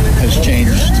dispensed has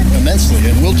changed immensely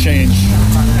and will change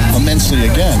immensely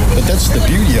again. But that's the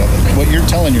beauty of it. What you're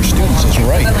telling your students is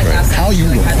right. How you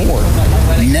report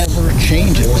never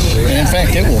changes. And in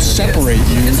fact, it will separate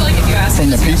you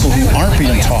from the people who aren't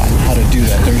being taught how to do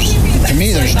that. To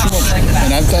me, there's too much.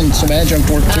 And I've done some adjunct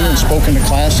work too and spoken to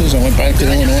classes. I went back to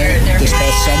Illinois this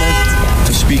past summer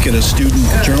to speak at a student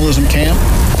journalism camp.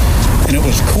 And it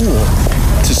was cool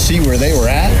to see where they were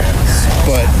at.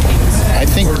 But I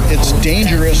think it's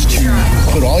dangerous to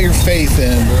put all your faith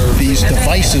in these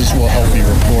devices will help you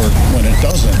report when it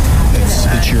doesn't.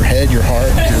 It's your head, your heart,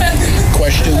 your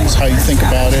questions, how you think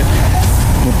about it.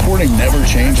 Reporting never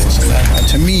changes.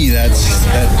 To me, that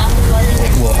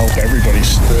will help everybody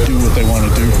do what they want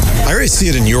to do. I already see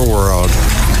it in your world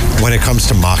when it comes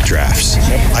to mock drafts.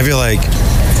 Yep. I feel like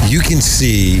you can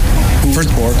see.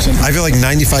 I feel like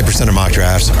 95% of mock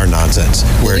drafts are nonsense.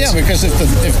 Because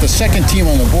if the second team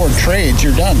on the board trades,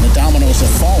 you're done. The dominoes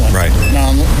have fallen. Right.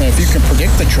 Now, if you can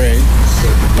predict the trade,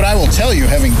 but I will tell you,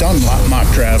 having done mock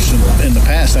drafts in the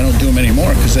past, I don't do them anymore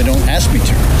because they don't ask me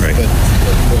to. Right. But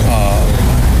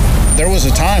there was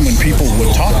a time when people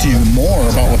would talk to you more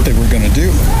about what they were going to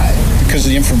do because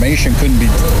the information couldn't be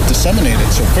disseminated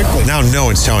so quickly. Now no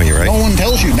one's telling you, right? No one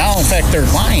tells you. Now, in fact, they're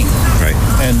lying. Right.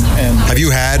 And have you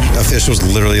had officials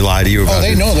literally lie to you about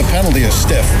they know the penalty is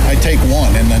stiff. I take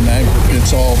one, and then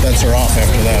it's all bets are off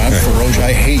after that. I'm ferocious.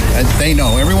 I hate. They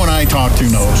know. Everyone I talk to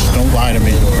knows. Don't lie to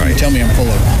me. Right. You tell me I'm full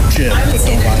of shit, but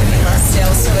don't lie to me.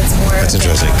 That's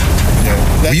interesting.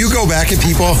 Yeah. Will you go back at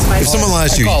people? If someone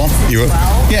lies to you, call them. You will?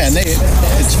 Yeah, and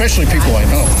especially people I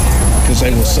know, because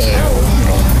they will say,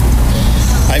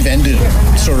 I've ended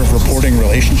sort of reporting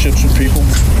relationships with people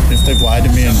if they've lied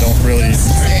to me and don't really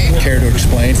care to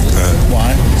explain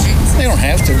why. They don't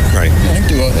have to. Right.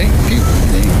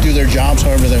 They do their jobs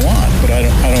however they want, but I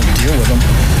don't deal with them.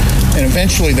 And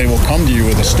eventually they will come to you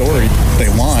with a story they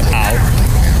want out.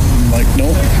 I'm like,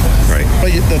 nope. Right.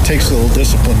 But that takes a little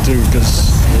discipline too,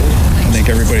 because I think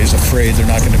everybody's afraid they're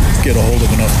not going to get a hold of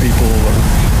enough people, or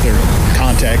their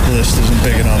contact list isn't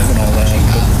big enough and all that.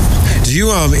 Do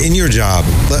you, in your job,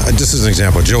 just as an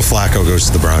example, Joe Flacco goes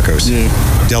to the Broncos. Yeah.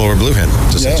 Delaware Blue Hen,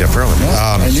 just like Jeff Perlman.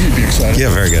 I knew you'd be excited. Yeah,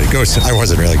 very good. I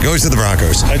wasn't really. Goes to the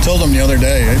Broncos. I told him the other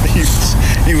day,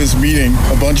 he was meeting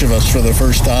a bunch of us for the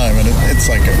first time, and it's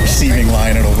like a receiving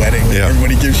line at a wedding. Yeah.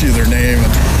 Everybody gives you their name,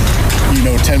 and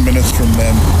 10 minutes from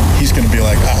then, he's going to be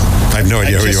like, I have no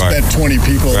idea who you are. I just met 20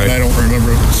 people, and I don't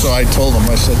remember. So I told him,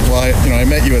 I said, well, I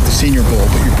met you at the Senior Bowl,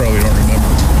 but you probably don't remember.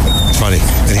 It's funny.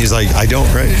 And he's like, I don't,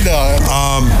 right? No,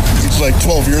 it's like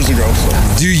 12 years ago. So.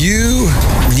 Do you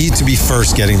need to be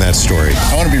first getting that story?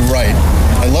 I want to be right.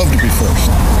 I love to be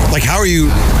first. Like, how are you?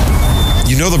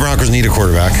 You know the Broncos need a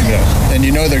quarterback. Yeah, and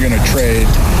they're going to trade.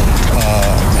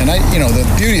 And the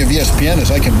beauty of ESPN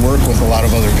is I can work with a lot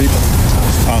of other people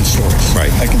on stories.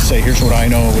 Right. I can say, here's what I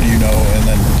know, what do you know? And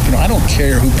then, I don't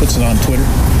care who puts it on Twitter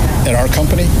at our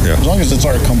company, as long as it's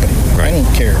our company. Right. I don't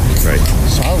care. Right.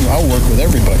 So I'll work with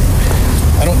everybody.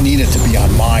 I don't need it to be on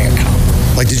my account.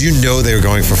 Like, did you know they were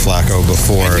going for Flacco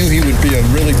before? I knew he would be a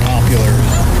really popular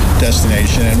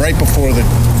destination, and right before they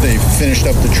finished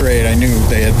up the trade, I knew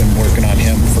they had been working on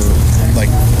him for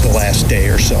like the last day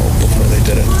or so before they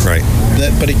did it. Right.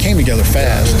 But it came together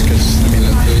fast because, I mean,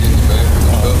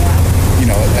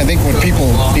 I think what people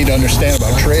need to understand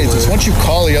about trades is once you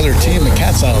call the other team, the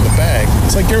cat's out of the bag.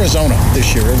 It's like Arizona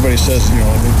this year. Everybody says,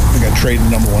 they're going to trade the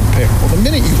number 1 pick. Well, the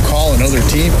minute you call another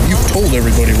team, you've told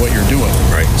everybody what you're doing.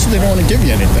 Right. So they don't want to give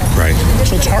you anything. Right.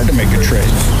 So it's hard to make a trade.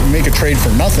 You make a trade for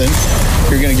nothing,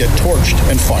 you're going to get torched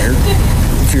and fired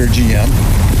if you're a GM.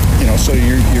 So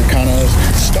you're kind of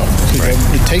stuck. Right.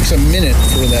 It takes a minute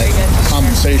for that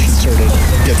compensation sort of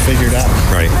get figured out.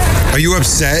 Right. Are you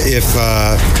upset if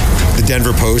the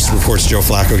Denver Post reports Joe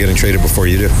Flacco getting traded before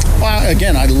you do? Well,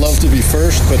 again, I'd love to be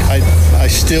first, but I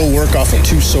still work off a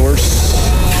 2-source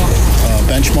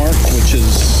benchmark, which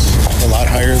is a lot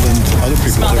higher than other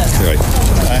people do. Right.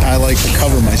 I like to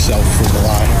cover myself for the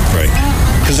lie. Right.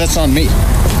 Because that's on me.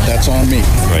 That's on me.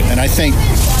 Right. And I think,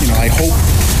 I hope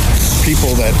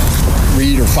people that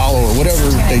read or follow or whatever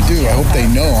they do, I hope they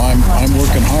know I'm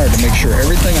working hard to make sure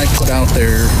everything I put out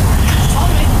there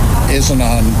isn't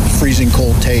on freezing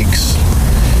cold takes,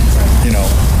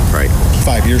 right,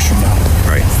 5 years from now.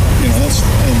 Right.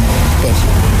 But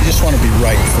you just want to be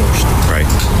right first. Right.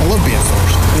 I love being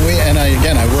first.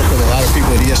 I work with a lot of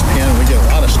people at ESPN, and we get a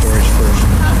lot of stories first.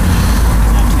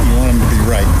 You want them to be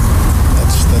right.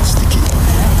 That's the key.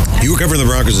 You were covering the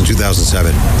Broncos in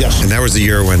 2007. Yes. And that was the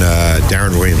year when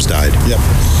Darren Williams died. Yep.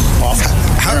 Awful.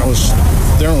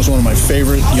 Darren was one of my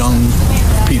favorite young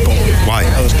people. Why?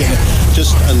 I loved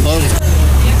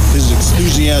his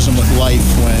enthusiasm with life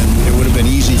when it would have been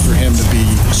easy for him to be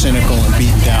cynical and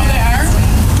beaten down.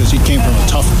 Because he came from a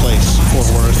tough place, Fort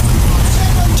Worth,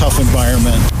 tough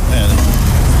environment, and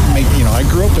I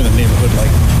grew up in a neighborhood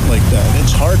like that.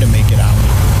 It's hard to make it out.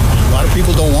 A lot of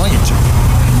people don't want you to.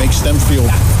 It makes them feel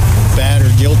bad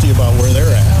or guilty about where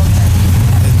they're at.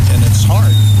 And it's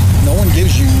hard. No one's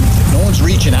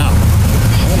reaching out.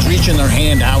 No one's reaching their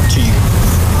hand out to you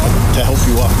to help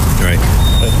you up. Right.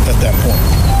 At that point.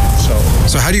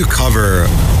 So how do you cover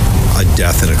a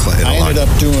death in a I ended up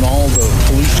doing all the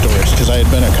police stories because I had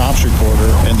been a cops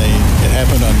reporter, and it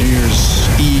happened on New Year's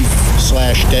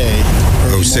Eve/day.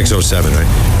 06, 07, right?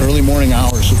 Early morning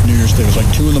hours of New Year's Day. It was like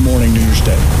 2 a.m. New Year's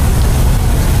Day.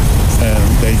 And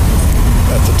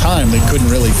at the time, they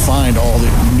couldn't really find all the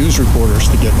news reporters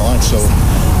to get in line, so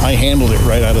I handled it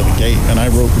right out of the gate, and I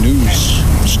wrote news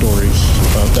stories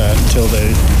about that until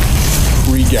they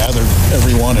regathered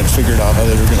everyone and figured out how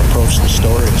they were going to approach the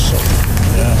story. So,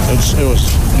 yeah, it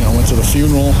was, went to the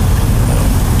funeral,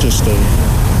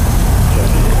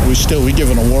 we give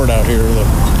an award out here, the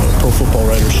Pro Football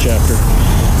Writers chapter,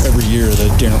 every year, the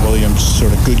Darren Williams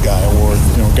sort of good guy award,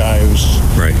 guy who's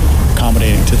right,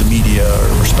 accommodating to the media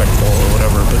or respectful or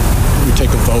whatever, but we take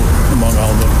a vote among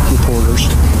all the reporters.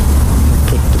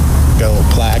 We got a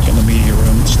little plaque in the media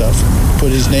room and stuff, and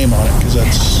put his name on it because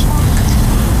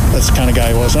that's the kind of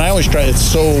guy he was. And I always try, it's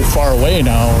so far away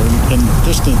now, and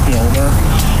distant, there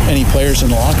aren't any players in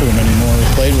the locker room anymore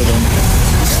that played with him.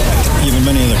 Even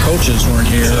many of the coaches weren't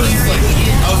here.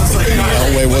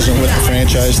 Elway wasn't with the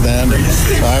franchise then. And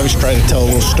so I always try to tell a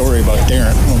little story about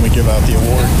Darren when we give out the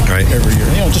award every year.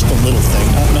 Just a little thing,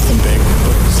 nothing big,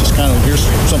 but just kind of, here's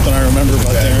something I remember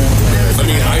about Darren.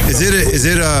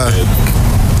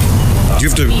 Do you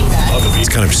have to, it's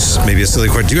kind of maybe a silly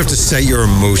question, do you have to set your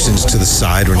emotions to the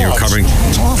side when you're covering?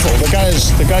 It's awful.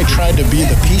 The guy tried to be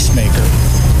the peacemaker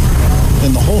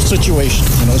in the whole situation.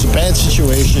 It was a bad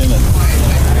situation, and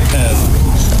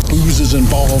booze is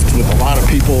involved with a lot of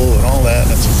people and all that,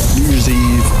 and it's New Year's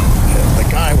Eve. And the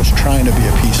guy was trying to be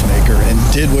a peacemaker and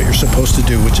did what you're supposed to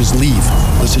do, which is leave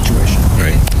the situation.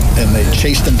 Right. And they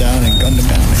chased him down and gunned him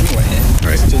down anyway.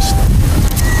 Right. It's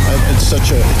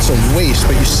a waste,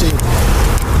 but you see,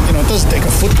 it doesn't take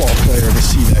a football player to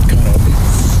see that kind of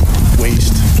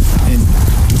waste in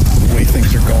the way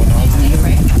things are going on.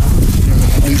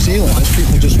 New Zealand, those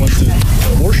people just went to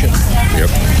worship. Yep.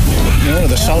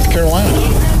 The South Carolina,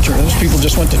 those people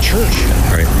just went to church.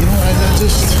 Right.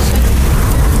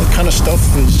 That kind of stuff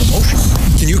is emotional.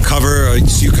 Can you cover?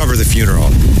 So you cover the funeral.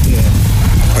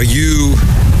 Yeah. Are you?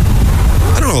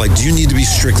 I don't know. Do you need to be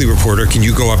strictly reporter? Can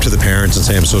you go up to the parents and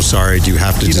say, "I'm so sorry"? Do you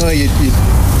have to?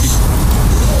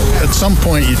 At some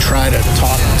point, you try to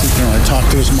talk. I talked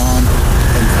to his mom,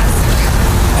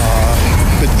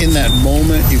 but in that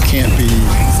moment, you can't be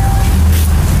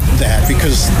that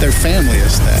because their family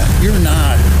is that. You're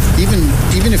not.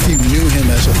 Even if you knew him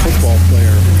as a football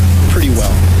player pretty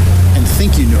well and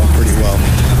think you know him pretty well,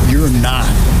 you're not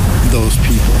those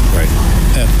people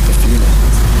at the funeral.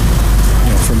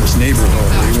 You know, from his neighborhood,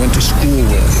 where he went to school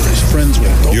with, his friends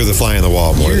with. You're the fly on the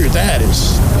wall more.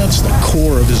 That's the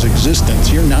core of his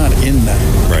existence. You're not in that.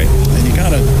 Right. And you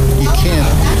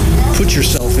can't put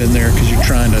yourself in there because you're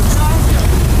trying to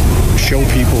show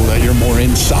people that you're more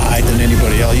inside than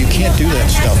anybody else. You can't do that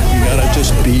stuff. You gotta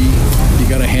just you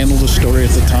gotta handle the story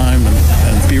at the time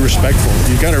and be respectful.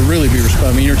 You gotta really be respectful.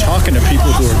 I mean, you're talking to people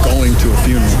who are going to a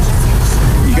funeral.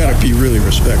 You gotta be really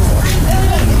respectful.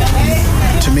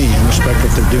 And to me, and respect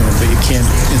what they're doing, but you can't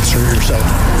insert yourself.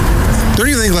 Don't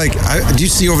you think, do you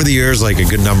see over the years, a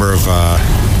good number of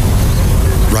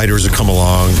writers who come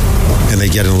along and they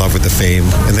get in love with the fame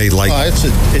and they like...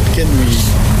 it can be...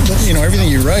 You know, everything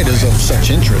you write is of such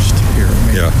interest here. I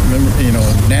mean, remember,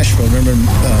 Nashville,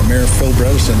 Mayor Phil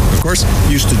Bredesen, of course,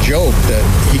 used to joke that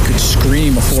he could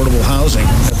scream affordable housing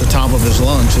at the top of his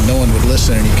lungs and no one would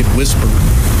listen, and he could whisper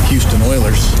Houston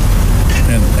Oilers,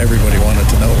 and everybody wanted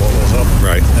to know what was up.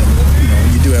 Right. And,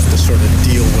 you do have to sort of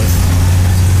deal with,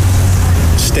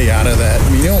 stay out of that. I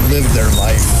mean, you don't live their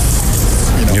life.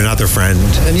 You're not their friend.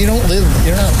 And you don't live,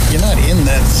 you're not in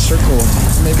that circle.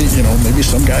 Maybe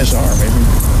some guys are,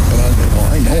 but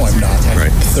I know I'm not.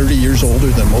 I'm 30 years older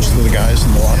than most of the guys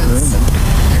in the locker room.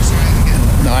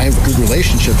 And now I have good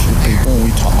relationships with people and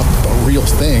we talk about real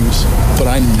things, but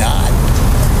I'm not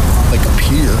like a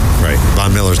peer. Right.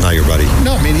 Von Miller's not your buddy.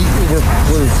 No, I mean,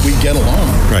 we get along.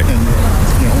 Right. And,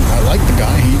 I like the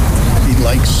guy. He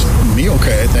likes me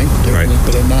okay, I think. Right.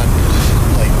 But I'm not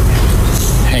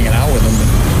hanging out with him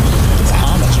in the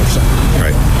Bahamas or something.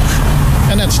 Right.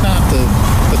 And that's not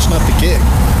the gig.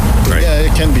 But right. Yeah,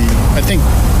 it can be. I think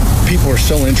people are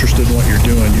so interested in what you're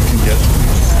doing, you can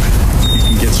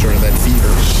get sort of that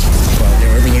fever. Well,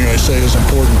 everything I say is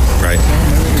important. Right.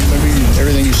 Maybe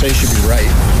everything you say should be right,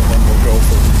 and then we'll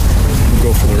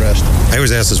go for the rest. I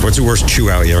always ask this: what's the worst chew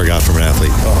out you ever got from an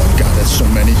athlete? Oh God, that's so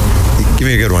many. Give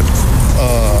me a good one.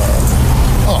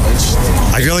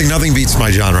 I feel like nothing beats my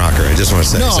John Rocker. I just want to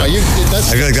say. No, I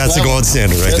feel like that's the gold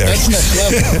standard right there. That's next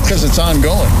level because it's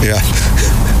ongoing. Yeah,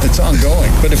 it's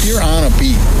ongoing. But if you're on a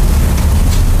beat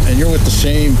and you're with the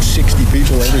same 60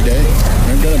 people every day,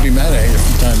 they're going to be mad at you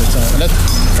from time to time. And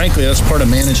frankly, that's part of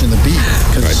managing the beat.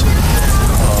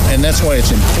 And that's why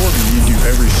it's important you do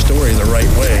every story the right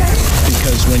way.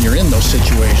 Because when you're in those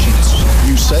situations,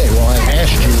 you say, "Well, I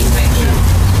asked you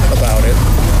about it.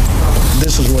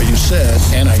 This is what you said,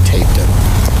 and I taped it.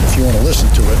 If you want to listen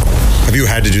to it." Have you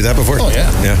had to do that before? Oh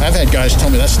yeah. I've had guys tell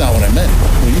me that's not what I meant.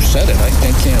 Well, you said it. I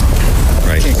can't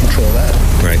control that.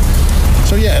 Right.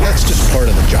 So yeah, that's just part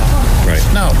of the job. Right.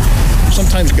 Now,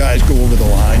 sometimes guys go over the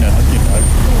line, and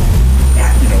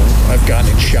I've gotten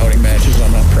in shouting matches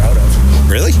I'm not proud of.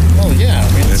 Really? Well, yeah. I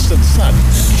mean, it's not.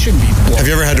 You shouldn't be. Have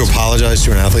you ever had to apologize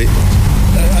to an athlete?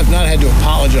 I've not had to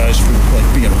apologize for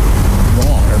being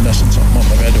wrong or messing something up.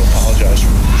 I've had to apologize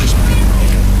for just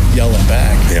yelling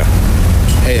back. Yeah.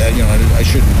 Hey, I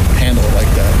shouldn't handle it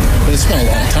like that. But it's been a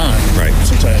long time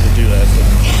since I had to do that. But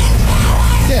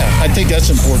yeah, I think that's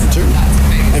important too.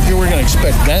 If you were going to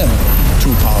expect them to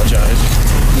apologize,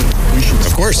 we should.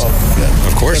 Of course. Yeah.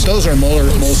 Of course. But those are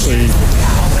mostly,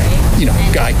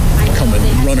 guy coming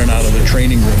running out of the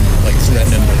training room like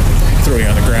threatening to throw you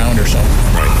on the ground or something.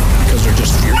 Right. Because they're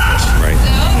just furious. Right.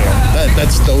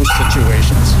 That's those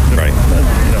situations. Right.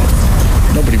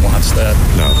 Nobody wants that.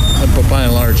 No. But by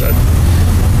and large,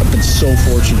 I've been so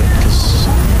fortunate because,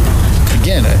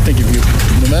 again, I think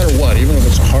no matter what, even if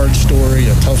it's a hard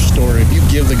story, a tough story, if you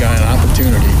give the guy an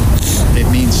opportunity, it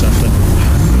means something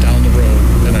down the road.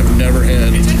 And I've never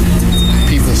had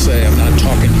people say, "I'm not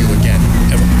talking to you again,"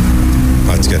 ever.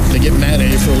 That's good. They get mad at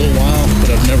you for a little while,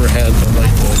 but I've never had the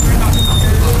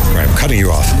Right, I'm cutting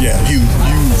you off. Yeah, you.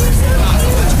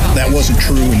 That wasn't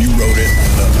true, and you wrote it.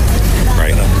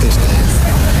 Right. And I'm pissed.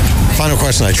 Final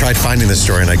question. I tried finding this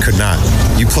story, and I could not.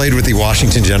 You played with the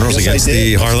Washington Generals against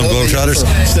the Harlem Globetrotters?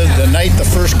 The night the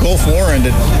first Gulf War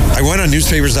ended. I went on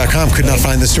newspapers.com, could not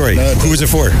find this story. Who was it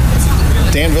for?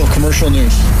 Danville Commercial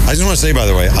News. I just want to say, by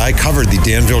the way, I covered the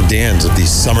Danville Dans of the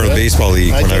Summer Baseball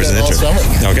League when I was an intern.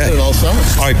 Okay. I did it all summer.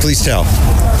 All right, please tell.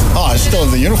 Oh, I still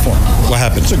have the uniform. What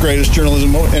happened? It's the greatest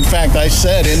journalism moment. In fact, I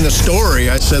said in the story,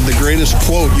 the greatest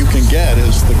quote you can get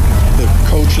is the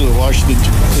coach of the Washington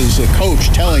is a coach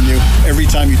telling you every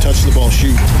time you touch the ball,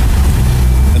 shoot.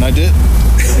 And I did.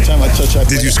 Every time I touched,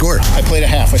 Did you score? I played a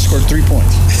half. I scored 3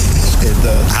 points.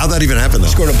 How'd that even happen, though? I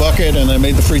scored a bucket and I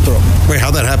made the free throw. Wait,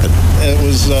 how'd that happen? It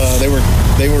was they were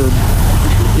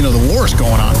the war's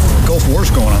going on. Gulf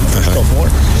War's going on. The first Gulf War,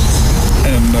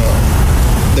 and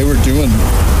they were doing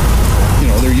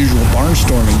their usual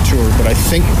barnstorming tour. But I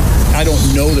think I don't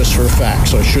know this for a fact,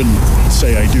 so I shouldn't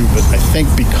say I do, but I think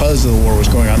because the war was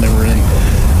going on, they were in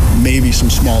maybe some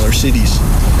smaller cities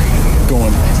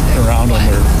going around on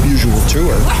their usual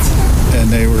tour.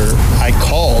 And I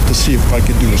called to see if I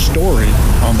could do a story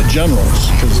on the generals,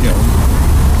 because,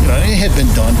 it had been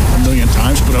done a million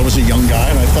times, but I was a young guy,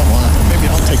 and I thought, well,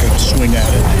 maybe I'll take a swing at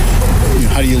it.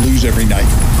 How do you lose every night?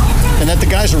 And that the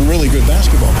guys are really good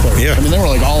basketball players. Yeah. I mean, they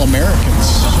were like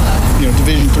All-Americans,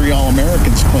 Division III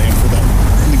All-Americans playing for them.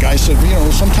 And the guy said,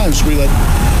 sometimes we let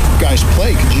guys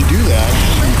play. Could you do that?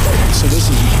 So this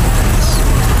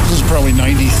is probably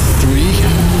 93,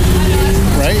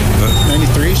 right?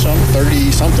 93, so I'm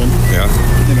 30-something. Yeah.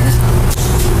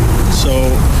 So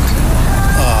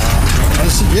I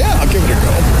said, yeah, I'll give it a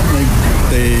go.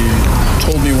 They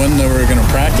told me when they were going to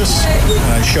practice,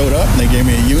 and I showed up, and they gave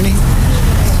me a uni,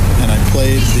 and I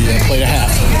played a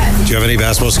half. Do you have any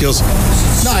basketball skills?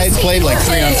 No, I had played like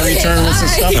 3-on-3 tournaments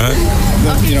and stuff.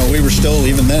 But, we were still,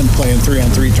 even then, playing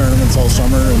 3-on-3 tournaments all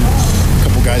summer, and a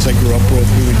couple guys I grew up with,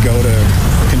 we would go to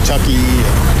Kentucky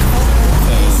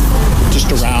and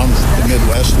just around the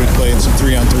Midwest. We'd play in some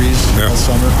 3-on-3s all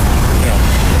summer.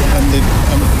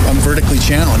 I'm vertically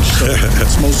challenged, so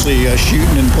it's mostly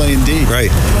shooting and playing D.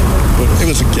 Right. But it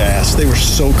was a gas. They were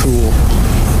so cool.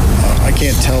 I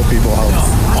can't tell people how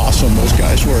awesome those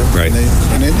guys were. Right.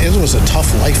 And it was a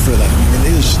tough life for them. I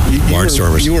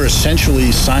mean, you were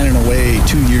essentially signing away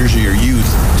 2 years of your youth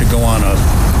to go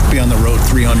be on the road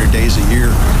 300 days a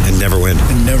year. And never win.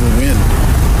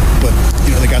 But,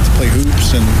 they got to play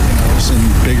hoops, and it was in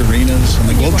big arenas. And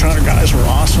the Globetrotter guys were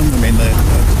awesome. I mean,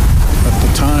 at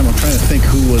the time, I'm trying to think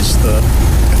who was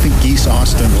I think Geese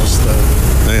Austin was the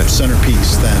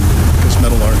centerpiece then, because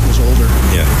Metal Art was older.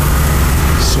 Yeah.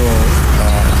 So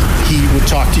he would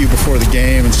talk to you before the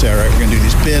game and say, all right, we're going to do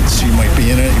these bits. You might be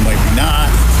in it, you might be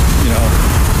not,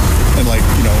 And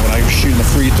when I was shooting the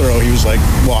free throw, he was like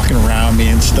walking around me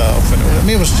and stuff. And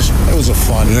it was a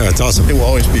fun. Yeah, it's awesome. It will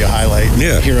always be a highlight.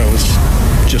 Yeah. Here I was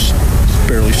just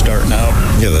barely starting out.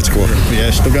 Yeah, that's cool. Yeah, I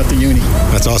still got the uni.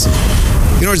 That's awesome.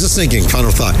 I was just thinking, final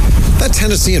thought, that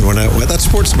Tennessean, that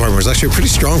sports department was actually a pretty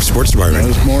strong sports department. It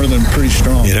was more than pretty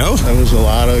strong. That was a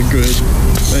lot of good,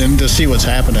 and to see what's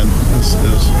happening is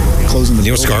closing the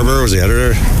building. Scarborough was the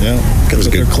editor. Yeah, because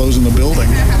they're closing the building.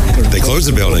 They closed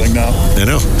the building now. I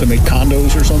know. To make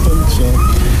condos or something. So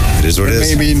it is what it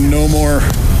is. Maybe no more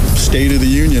State of the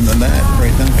Union than that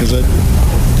right now, because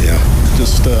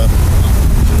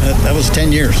that was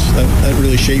 10 years. That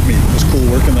really shaped me. It was cool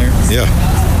working there. Yeah.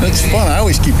 It's fun. I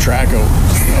always keep track of.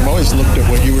 I've always looked at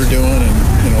what you were doing,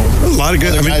 and a lot of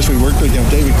good guys we worked with.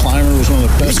 David Clymer was one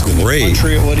of the best in the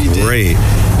country at what he did. Great.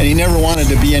 And he never wanted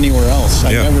to be anywhere else.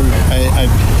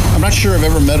 I'm not sure I've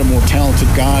ever met a more talented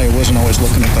guy who wasn't always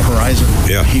looking at the horizon.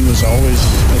 Yeah. He was always,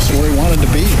 that's where he wanted to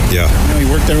be. Yeah. He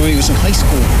worked there when he was in high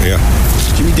school. Yeah.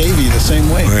 Jimmy Davey, the same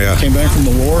way. Oh, yeah. Came back from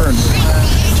the war, and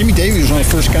Jimmy Davey was one of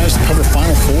the first guys to cover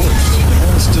Final Fours.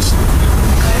 It's just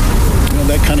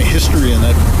that kind of history in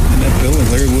that building.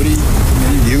 Larry Woody,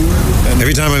 and you. And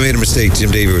every time I made a mistake,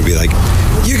 Jim Davey would be like,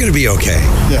 "You're going to be okay."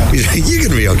 Yeah. You're going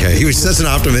to be okay. He was such an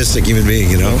optimistic human being,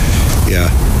 Yeah.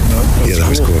 That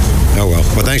was cool. Oh, well.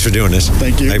 Well, thanks for doing this.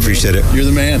 Thank you. I appreciate it. You're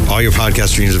the man. All your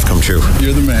podcast dreams have come true.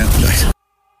 You're the man. Nice.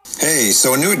 Hey,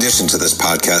 so a new addition to this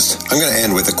podcast. I'm going to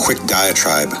end with a quick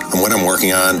diatribe on what I'm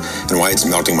working on and why it's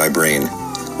melting my brain.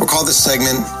 We'll call this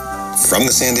segment From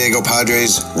the San Diego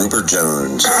Padres, Rupert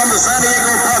Jones. From the San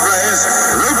Diego Padres,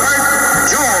 Rupert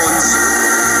Jones.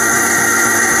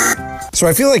 So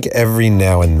I feel like every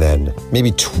now and then,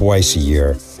 maybe twice a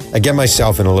year, I get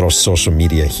myself in a little social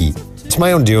media heat. It's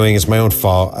my own doing. It's my own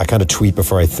fault. I kind of tweet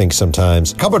before I think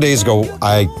sometimes. A couple of days ago,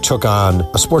 I took on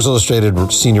a Sports Illustrated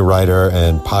senior writer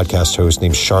and podcast host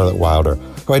named Charlotte Wilder,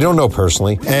 who I don't know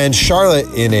personally. And Charlotte,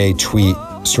 in a tweet,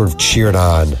 sort of cheered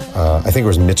on, I think it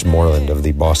was Mitch Moreland of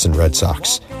the Boston Red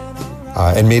Sox,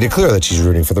 and made it clear that she's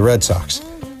rooting for the Red Sox.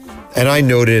 And I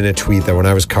noted in a tweet that when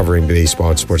I was covering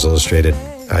baseball at Sports Illustrated,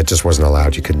 it just wasn't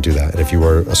allowed. You couldn't do that. And if you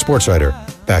were a sports writer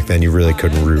back then, you really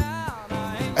couldn't root.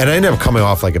 And I ended up coming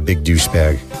off like a big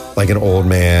douchebag, like an old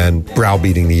man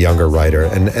browbeating the younger writer.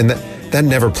 And that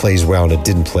never plays well, and it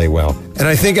didn't play well. And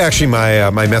I think actually my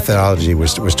methodology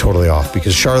was totally off,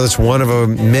 because Charlotte's one of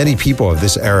many people of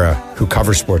this era who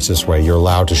cover sports this way. You're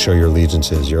allowed to show your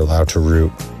allegiances. You're allowed to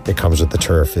root. It comes with the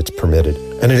turf. It's permitted.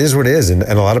 And it is what it is. And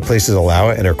a lot of places allow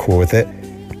it and are cool with it.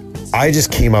 I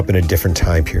just came up in a different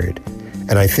time period.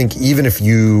 And I think even if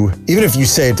you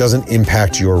say it doesn't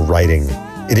impact your writing,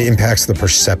 it impacts the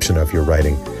perception of your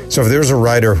writing. So if there's a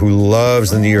writer who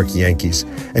loves the New York Yankees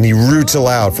and he roots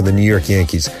aloud for the New York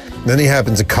Yankees, Then he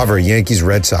happens to cover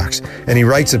Yankees-Red Sox, and he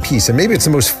writes a piece, and maybe it's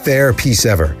the most fair piece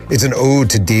ever. It's an ode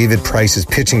to David Price's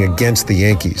pitching against the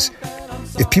Yankees.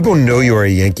 If people know you are a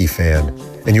Yankee fan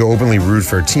and you openly root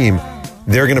for a team,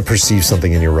 they're going to perceive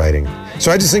something in your writing.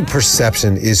 So I just think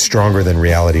perception is stronger than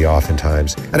reality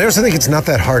oftentimes. And I also think it's not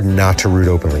that hard not to root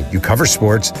openly. You cover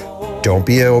sports, don't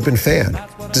be an open fan.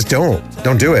 Just don't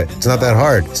do it. It's not that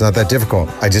hard. It's not that difficult.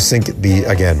 I just think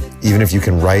even if you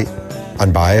can write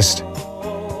unbiased,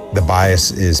 the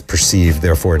bias is perceived,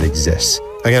 therefore it exists.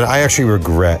 Again, I actually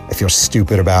regret, I feel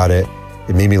stupid about it.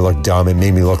 It made me look dumb. It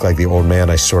made me look like the old man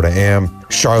I sort of am.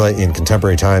 Charlotte in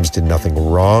contemporary times did nothing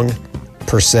wrong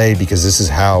per se, because this is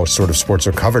how sort of sports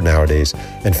are covered nowadays,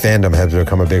 and fandom has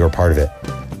become a bigger part of it.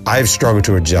 I've struggled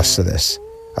to adjust to this,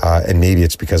 and maybe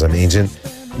it's because I'm ancient.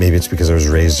 Maybe it's because I was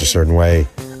raised a certain way.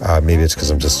 Maybe it's because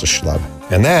I'm just a schlub.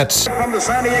 And that's... From the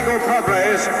San Diego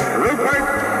Padres,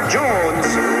 Rupert Jones.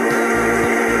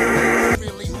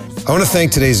 I want to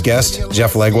thank today's guest,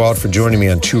 Jeff Legwold, for joining me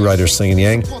on Two Writers Slinging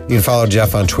Yang. You can follow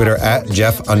Jeff on Twitter at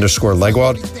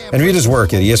Jeff_Legwold and read his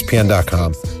work at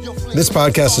ESPN.com. This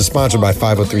podcast is sponsored by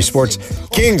 503 Sports,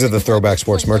 kings of the throwback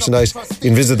sports merchandise. You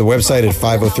can visit the website at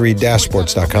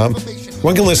 503-sports.com.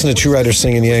 One can listen to Two Writers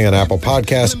Slinging Yang on Apple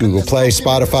Podcasts, Google Play,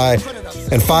 Spotify,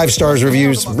 and 5 stars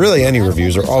reviews, really any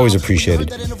reviews, are always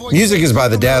appreciated. Music is by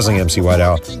the dazzling MC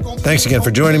Whiteout. Thanks again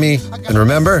for joining me, and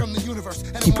remember,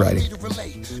 keep writing.